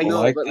get spicy.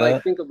 no, like but that.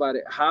 like think about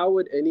it. How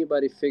would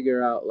anybody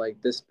figure out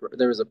like this?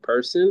 There was a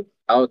person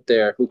out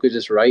there who could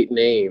just write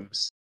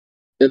names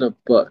in a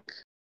book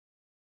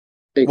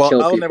and Well,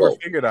 kill L people. never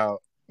figured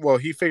out. Well,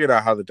 he figured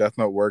out how the Death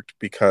Note worked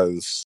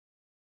because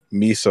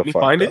Misa Can you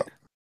fucked find up. it?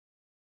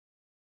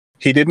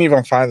 He didn't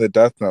even find the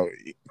Death Note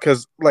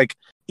because, like,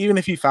 even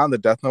if he found the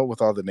Death Note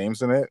with all the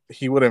names in it,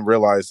 he wouldn't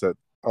realize that.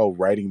 Oh,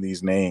 writing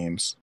these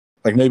names,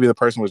 like maybe the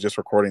person was just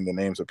recording the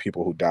names of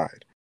people who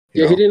died.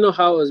 you Yeah, he know? didn't know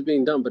how it was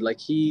being done, but like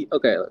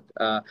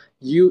a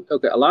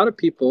lot of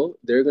people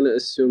they're gonna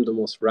assume the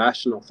most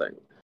rational thing.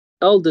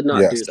 L did not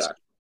do Yes. that,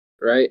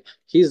 right?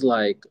 He's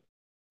like,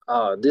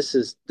 oh, this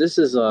is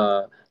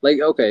like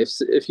okay,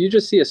 if you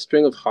just see a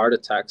string of heart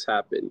attacks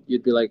happen,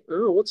 you'd be like,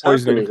 oh, what's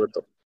Poisoning. happening with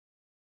them?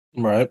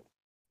 Right.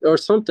 Or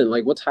something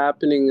like what's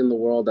happening in the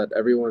world that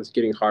everyone's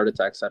getting heart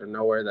attacks out of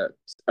nowhere that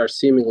are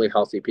seemingly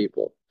healthy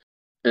people.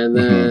 And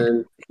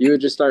then you would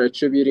just start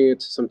attributing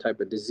it to some type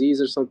of disease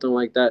or something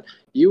like that.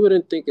 You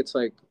wouldn't think it's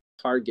like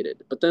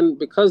targeted. But then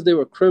because they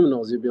were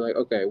criminals, you'd be like,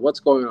 okay, what's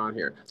going on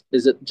here?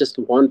 Is it just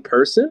one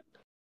person?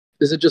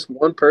 Is it just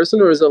one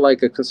person or is it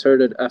like a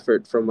concerted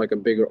effort from like a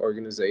bigger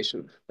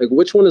organization? Like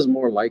which one is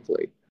more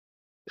likely?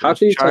 How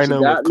can you touch China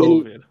that with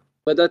many? COVID?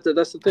 But that's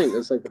the thing.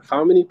 It's like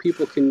how many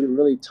people can you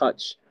really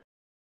touch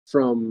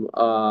from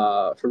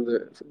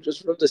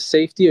the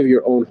safety of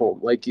your own home?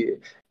 Like, and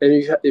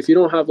if you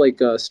don't have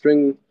like a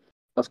string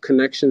of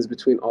connections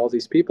between all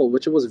these people,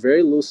 which it was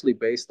very loosely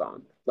based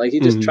on, like he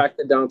just Mhm. tracked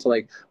it down to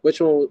like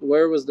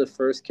where was the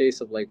first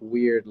case of like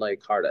weird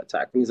like heart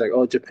attack, and he's like,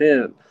 oh,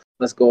 Japan,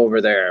 let's go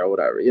over there or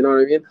whatever. You know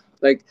what I mean?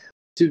 Like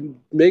to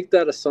make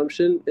that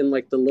assumption in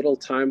like the little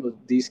time of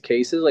these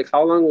cases, like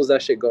how long was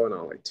that shit going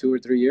on? Like 2 or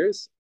 3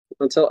 years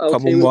until L Couple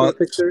came into the months.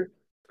 picture.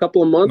 A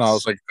couple of months. No, it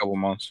was like a couple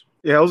months.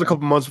 Yeah, it was a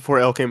couple months before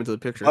L came into the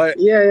picture. But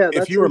yeah. if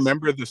That's you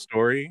remember the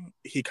story,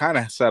 he kind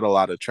of set a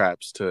lot of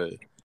traps to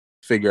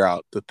figure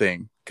out the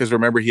thing. Because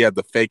remember, he had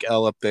the fake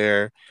L up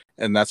there,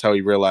 and that's how he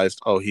realized,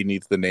 oh, he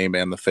needs the name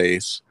and the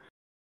face,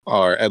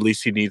 or at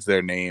least he needs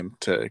their name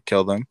to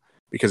kill them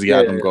because he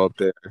had them go up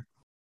there.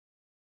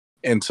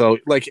 And so,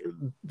 like,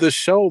 the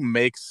show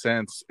makes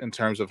sense in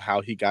terms of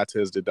how he got to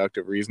his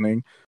deductive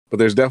reasoning, but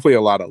there's definitely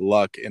a lot of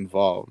luck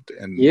involved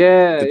in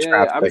the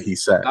traps that he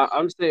set.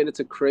 I'm saying it's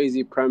a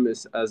crazy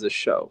premise as a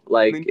show.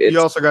 Like, I mean, you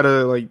also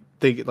gotta like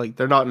think like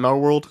they're not in our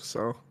world,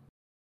 so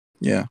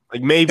Yeah.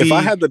 like maybe If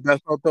I had the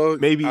Death Note though,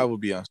 maybe- I would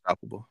be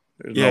unstoppable.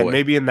 There's Yeah, no way.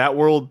 maybe in that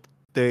world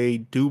they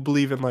do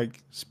believe in like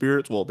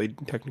spirits. Well, they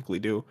technically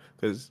do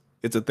because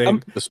it's a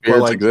thing. The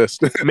spirits like,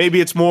 exist.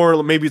 maybe it's more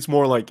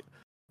like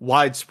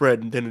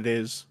widespread than it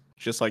is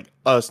just like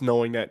us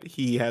knowing that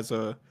he has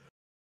a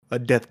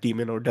death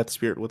demon or death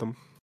spirit with him.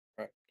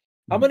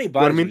 How many what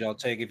I bodies mean? would y'all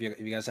take if you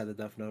guys had the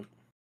Death Note?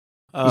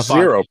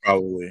 0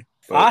 probably.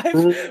 But 5?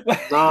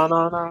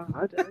 No.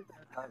 I'd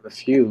have a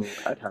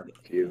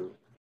few.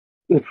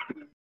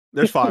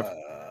 There's 5.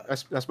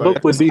 That's about Book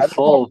it. would be I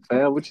full,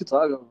 fam. What you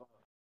talking about?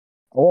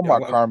 I want my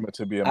Yeah, karma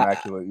to be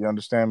immaculate. You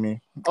understand me?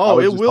 I Oh,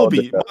 would it just will hold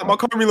be. it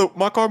that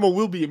My karma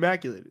will be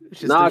immaculate.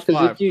 It's just Nah, there's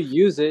because 5. if you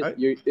use it, Right?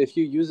 if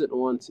you use it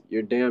once,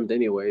 you're damned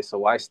anyway. So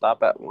why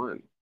stop at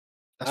 1?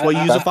 That's why you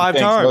use That's it the 5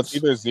 thing. So it's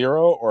times. either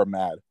 0 or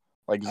mad.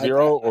 Like I-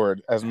 0 or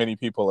as many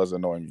people as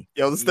annoy me.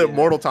 Yo, this is the Yeah.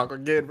 immortal talk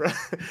again, bro.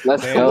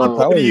 Let's Man, go. I'm telling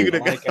What are you.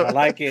 gonna I like go? it. I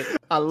like it.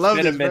 I love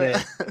It's been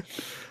this, a minute.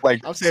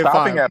 Like I'm saying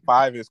stopping 5. at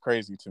 5 is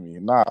crazy to me.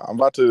 Nah, I'm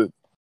about to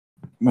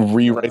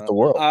rewrite the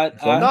world. I You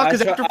feel me? No,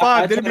 'cause after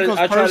 5, then it becomes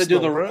I try to do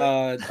personal, the bro.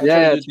 I try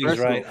Yeah, to do it's things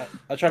right. personal.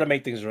 I try to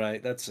make things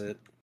right. That's it.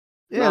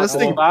 Yeah, that's the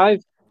thing. 5.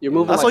 You're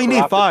moving. That's like all you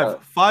need.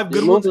 Kurapika. 5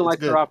 good You're ones. moving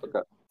It's like good.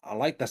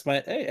 Kurapika. That's my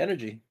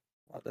energy.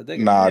 I dig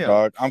it. Nah, Yeah.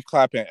 dog. I'm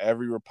clapping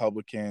every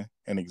Republican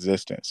in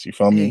existence. You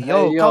feel me? Hey,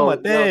 yo, come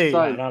on, son,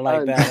 I don't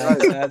like that.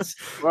 son, That's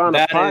we're on a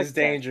that is podcast.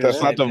 dangerous.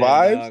 That's not the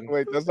right there, vibes? dog.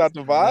 Wait, that's not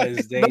the That vibe?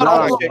 is No,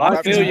 dangerous. No,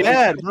 I feel you.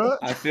 bad, bro.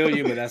 I feel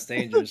you, but that's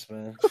dangerous,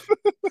 man.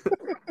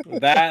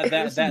 That Yo.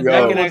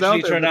 can Ones out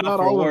actually there, turn but out not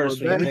for all of worse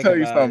them, when Let you me think tell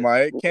you about something,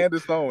 it. Mike.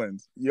 Candace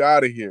Owens, you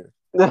out of here.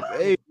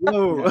 Hey,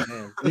 yo.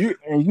 Man.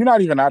 You're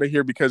not even out of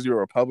here because you're a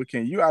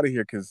Republican. You out of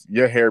here because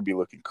your hair be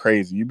looking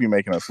crazy. You be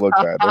making us look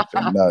bad. That's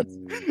just nuts.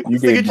 You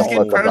This nigga get the just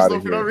getting fuck up out personal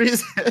of for no here.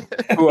 reason.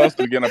 Who else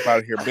is getting up out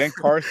of here? Ben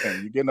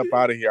Carson, you getting up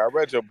out of here. I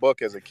read your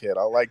book as a kid.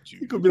 I liked you.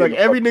 You could be like getting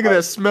the every fuck nigga out that of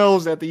here.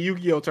 smells at the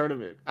Yu-Gi-Oh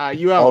tournament.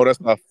 You out. Oh, that's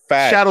a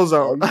fact. Shadow All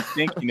Zone. you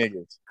stinky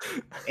niggas.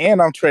 And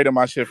I'm trading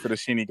my shit for the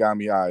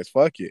Shinigami eyes.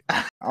 Fuck it.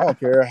 I don't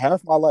care.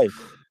 Half my life.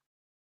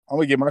 I'm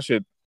gonna get my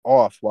shit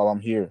off while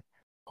I'm here.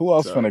 Who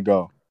else Sorry. finna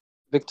go?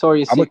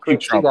 Victoria's I'ma keep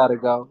Secret. She Trump. gotta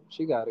go.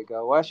 She gotta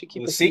go. Why is she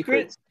keeping The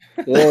secret?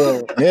 secrets?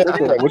 Yeah. Yeah, Look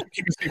at- what you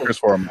keeping secrets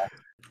for, man?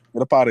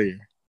 Get up out of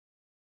here.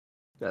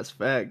 That's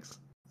facts.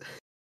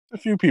 A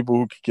few people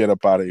who could get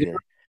up out of here.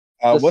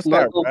 the What's that?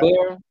 snuggle Rap?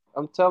 bear.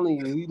 I'm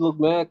telling you, you look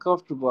mad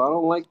comfortable. I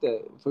don't like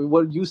that. For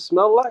what you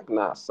smell like,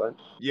 nah, son.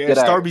 Yeah, Get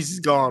out. Starbeast is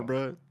gone,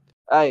 bro.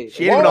 Hey,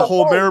 She ain't even a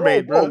whole Whoa,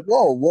 mermaid, whoa,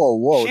 bro.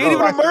 Whoa. She ain't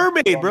even a That's not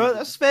mermaid, sexy bro.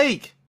 That's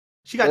fake.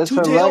 She got That's 2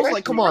 her tails. leg.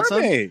 Like, come on,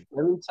 son. mermaid.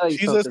 let me tell you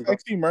She's a something. Bro.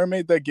 sexy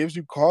mermaid that gives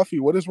you coffee.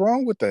 What is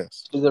wrong with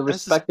this? She's a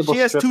respectable She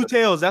has 2 stripper.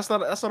 tails. That's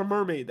not a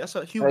mermaid. That's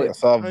a human. Hey,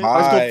 That's a Right? Hungry,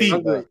 vibe.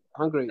 feet.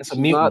 hungry. That's a She's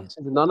mutant. not.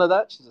 She's none of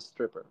that. She's a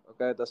stripper.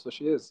 Okay, that's what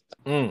she is.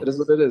 Mm. It is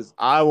what it is.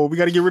 Well, we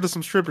got to get rid of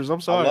some strippers. I'm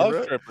I sorry, love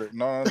bro. strippers.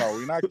 No.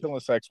 We're not killing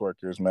sex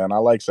workers, man. I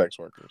like sex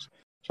workers.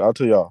 Shout out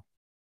to y'all.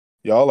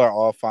 Y'all are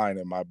all fine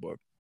in my book.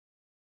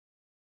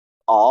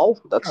 All.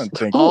 That's I'm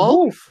thinking-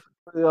 All?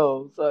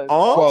 Yo, son.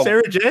 Well,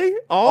 Sarah J?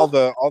 all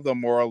the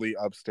morally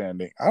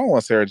upstanding. I don't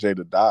want Sarah J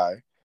to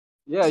die.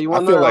 Yeah, you I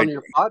want feel her like- on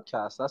your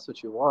podcast. That's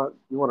what you want.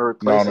 You want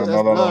to No. replace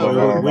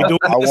her. We doing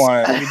I this?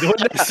 want. We doing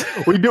this?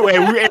 We do. Hey,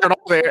 we airing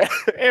all there.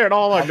 Airing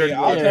all our I dirty mean,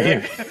 I'll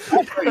laundry.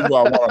 I'll tell you who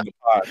I want on the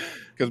pod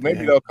because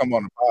maybe they'll come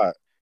on the pod.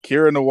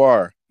 Kira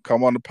Noir,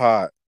 come on the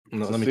pod.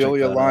 No, let me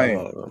Cecilia check that Lyon,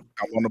 out.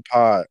 come on the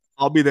pod.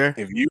 I'll be there.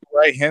 If you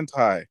write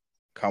hentai,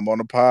 come on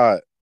the pod.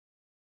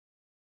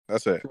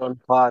 That's it. If you're on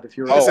the pod, if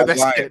you're I Oh, said I'm that's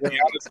lying. it.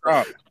 Tiana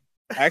Trump.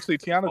 Actually,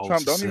 Tiana Oh,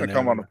 Trump, don't even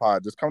come on the sinner.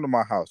 pod. Just come to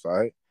my house, all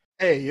right?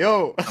 Hey,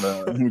 yo.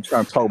 I'm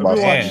trying to talk about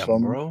Damn,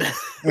 something. bro.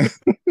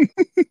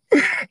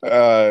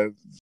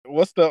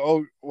 What's the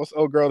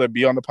old girl that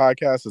be on the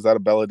podcast? Is that a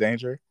Bella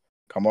Danger?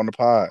 Come on the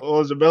pod.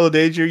 Oh, Isabella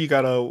Danger. You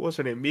got what's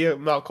her name? Mia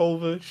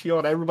Malkova. She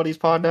on everybody's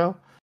pod now.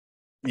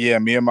 Yeah,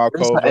 me and Where's the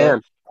Malkova.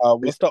 Ann?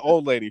 What's the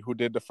old lady who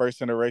did the first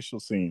interracial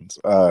scenes?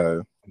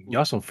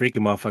 Y'all some freaky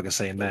motherfuckers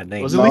saying bad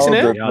names. Was it Lisa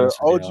Ann? the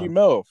OG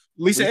MILF.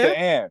 Lisa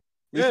Ann?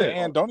 Lisa Yeah.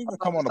 Ann, don't even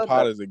come on the said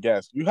pod that. as a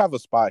guest. You have a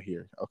spot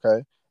here,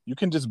 okay? You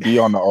can just be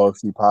on the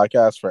OFC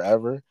podcast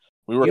forever.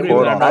 We You don't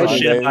record even on know Sundays,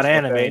 shit about Sundays,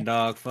 anime, okay?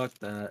 dog. Fuck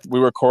that. We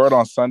record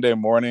on Sunday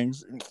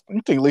mornings.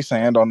 You think Lisa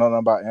Ann don't know nothing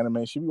about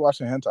anime? She be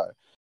watching hentai.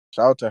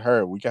 Shout out to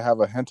her. We can have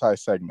a hentai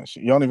segment.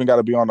 You don't even got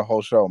to be on the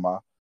whole show, ma.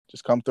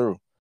 Just come through.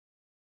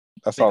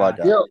 That's all I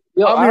got. Yo,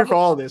 I'm I here have for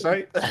all this,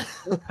 right?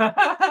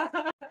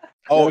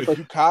 Oh, if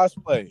you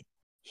cosplay,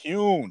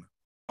 Hune,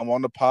 I'm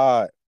on the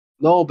pod.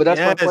 No, but that's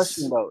my Yes.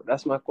 question though.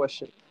 That's my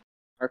question.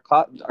 Are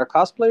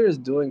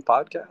cosplayers doing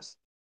podcasts?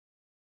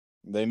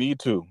 They need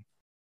to.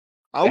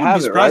 I wouldn't have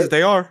be it, surprised right? if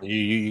they are.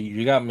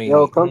 You got me.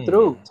 Yo, come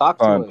through. Talk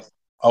to Fun. us.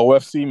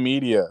 OFC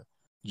Media,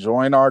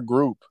 join our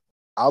group.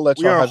 I'll let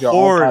We y'all are have your own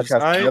whores,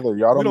 podcast right? together.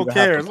 Y'all We don't don't even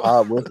care. have to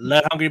pod with me.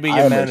 Let Hungry be I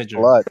your am manager.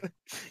 a slut.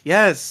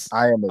 Yes.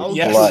 I am a I will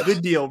Yes. give you a slut.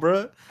 good deal,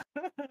 bro.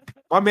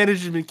 My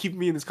manager's been keeping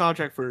me in this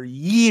contract for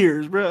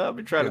years, bro. I've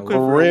been trying to Yo, quit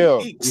for for real.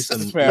 weeks. We some,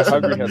 This man some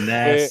Hungry has quit,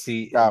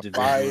 nasty got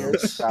fired,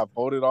 individuals. got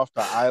voted off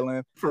the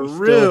island. For He's still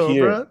real,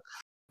 here. bro.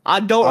 I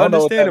don't I don't know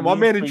what understand that it. My means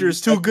for manager you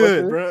is too sex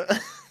good, workers.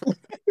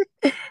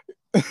 bro.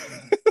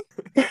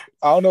 I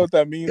don't know what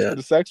that means Yeah. for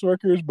the sex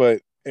workers,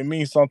 but it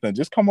means something.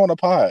 Just come on a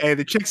pod. Hey,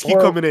 the chicks keep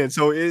Or- coming in,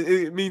 so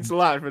it means a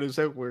lot for the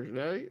sex workers,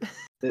 right?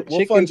 The We'll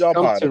fund chickens y'all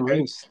come pod, to okay?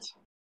 roost.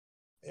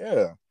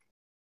 Yeah.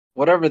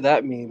 Whatever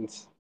that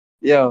means.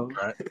 Yo,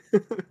 Right.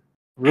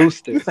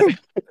 roosted.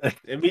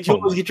 It means you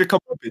always get your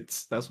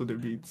comeuppance. That's what it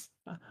means.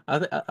 I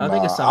think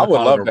Nah, it's I time to would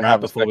call it love a to wrap have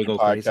a before we second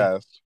go crazy.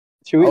 podcast.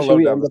 Should I we, would should love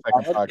we to have end a the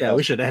second pod? podcast. Yeah,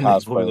 we should with end it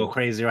before we go cosplayers.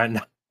 crazy right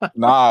now.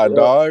 Nah, Yeah.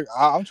 dog.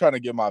 I'm trying to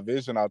get my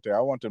vision out there.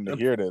 I want them to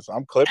hear this.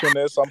 I'm clipping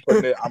this. I'm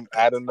putting it. I'm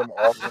adding them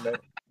alternate.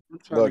 I'm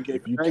trying to Look, get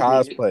if you Craigie.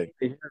 cosplay,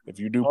 if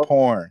you do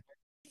porn,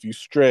 if you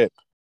strip,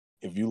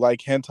 if you like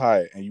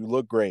hentai and you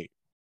look great,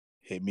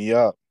 hit me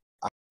up.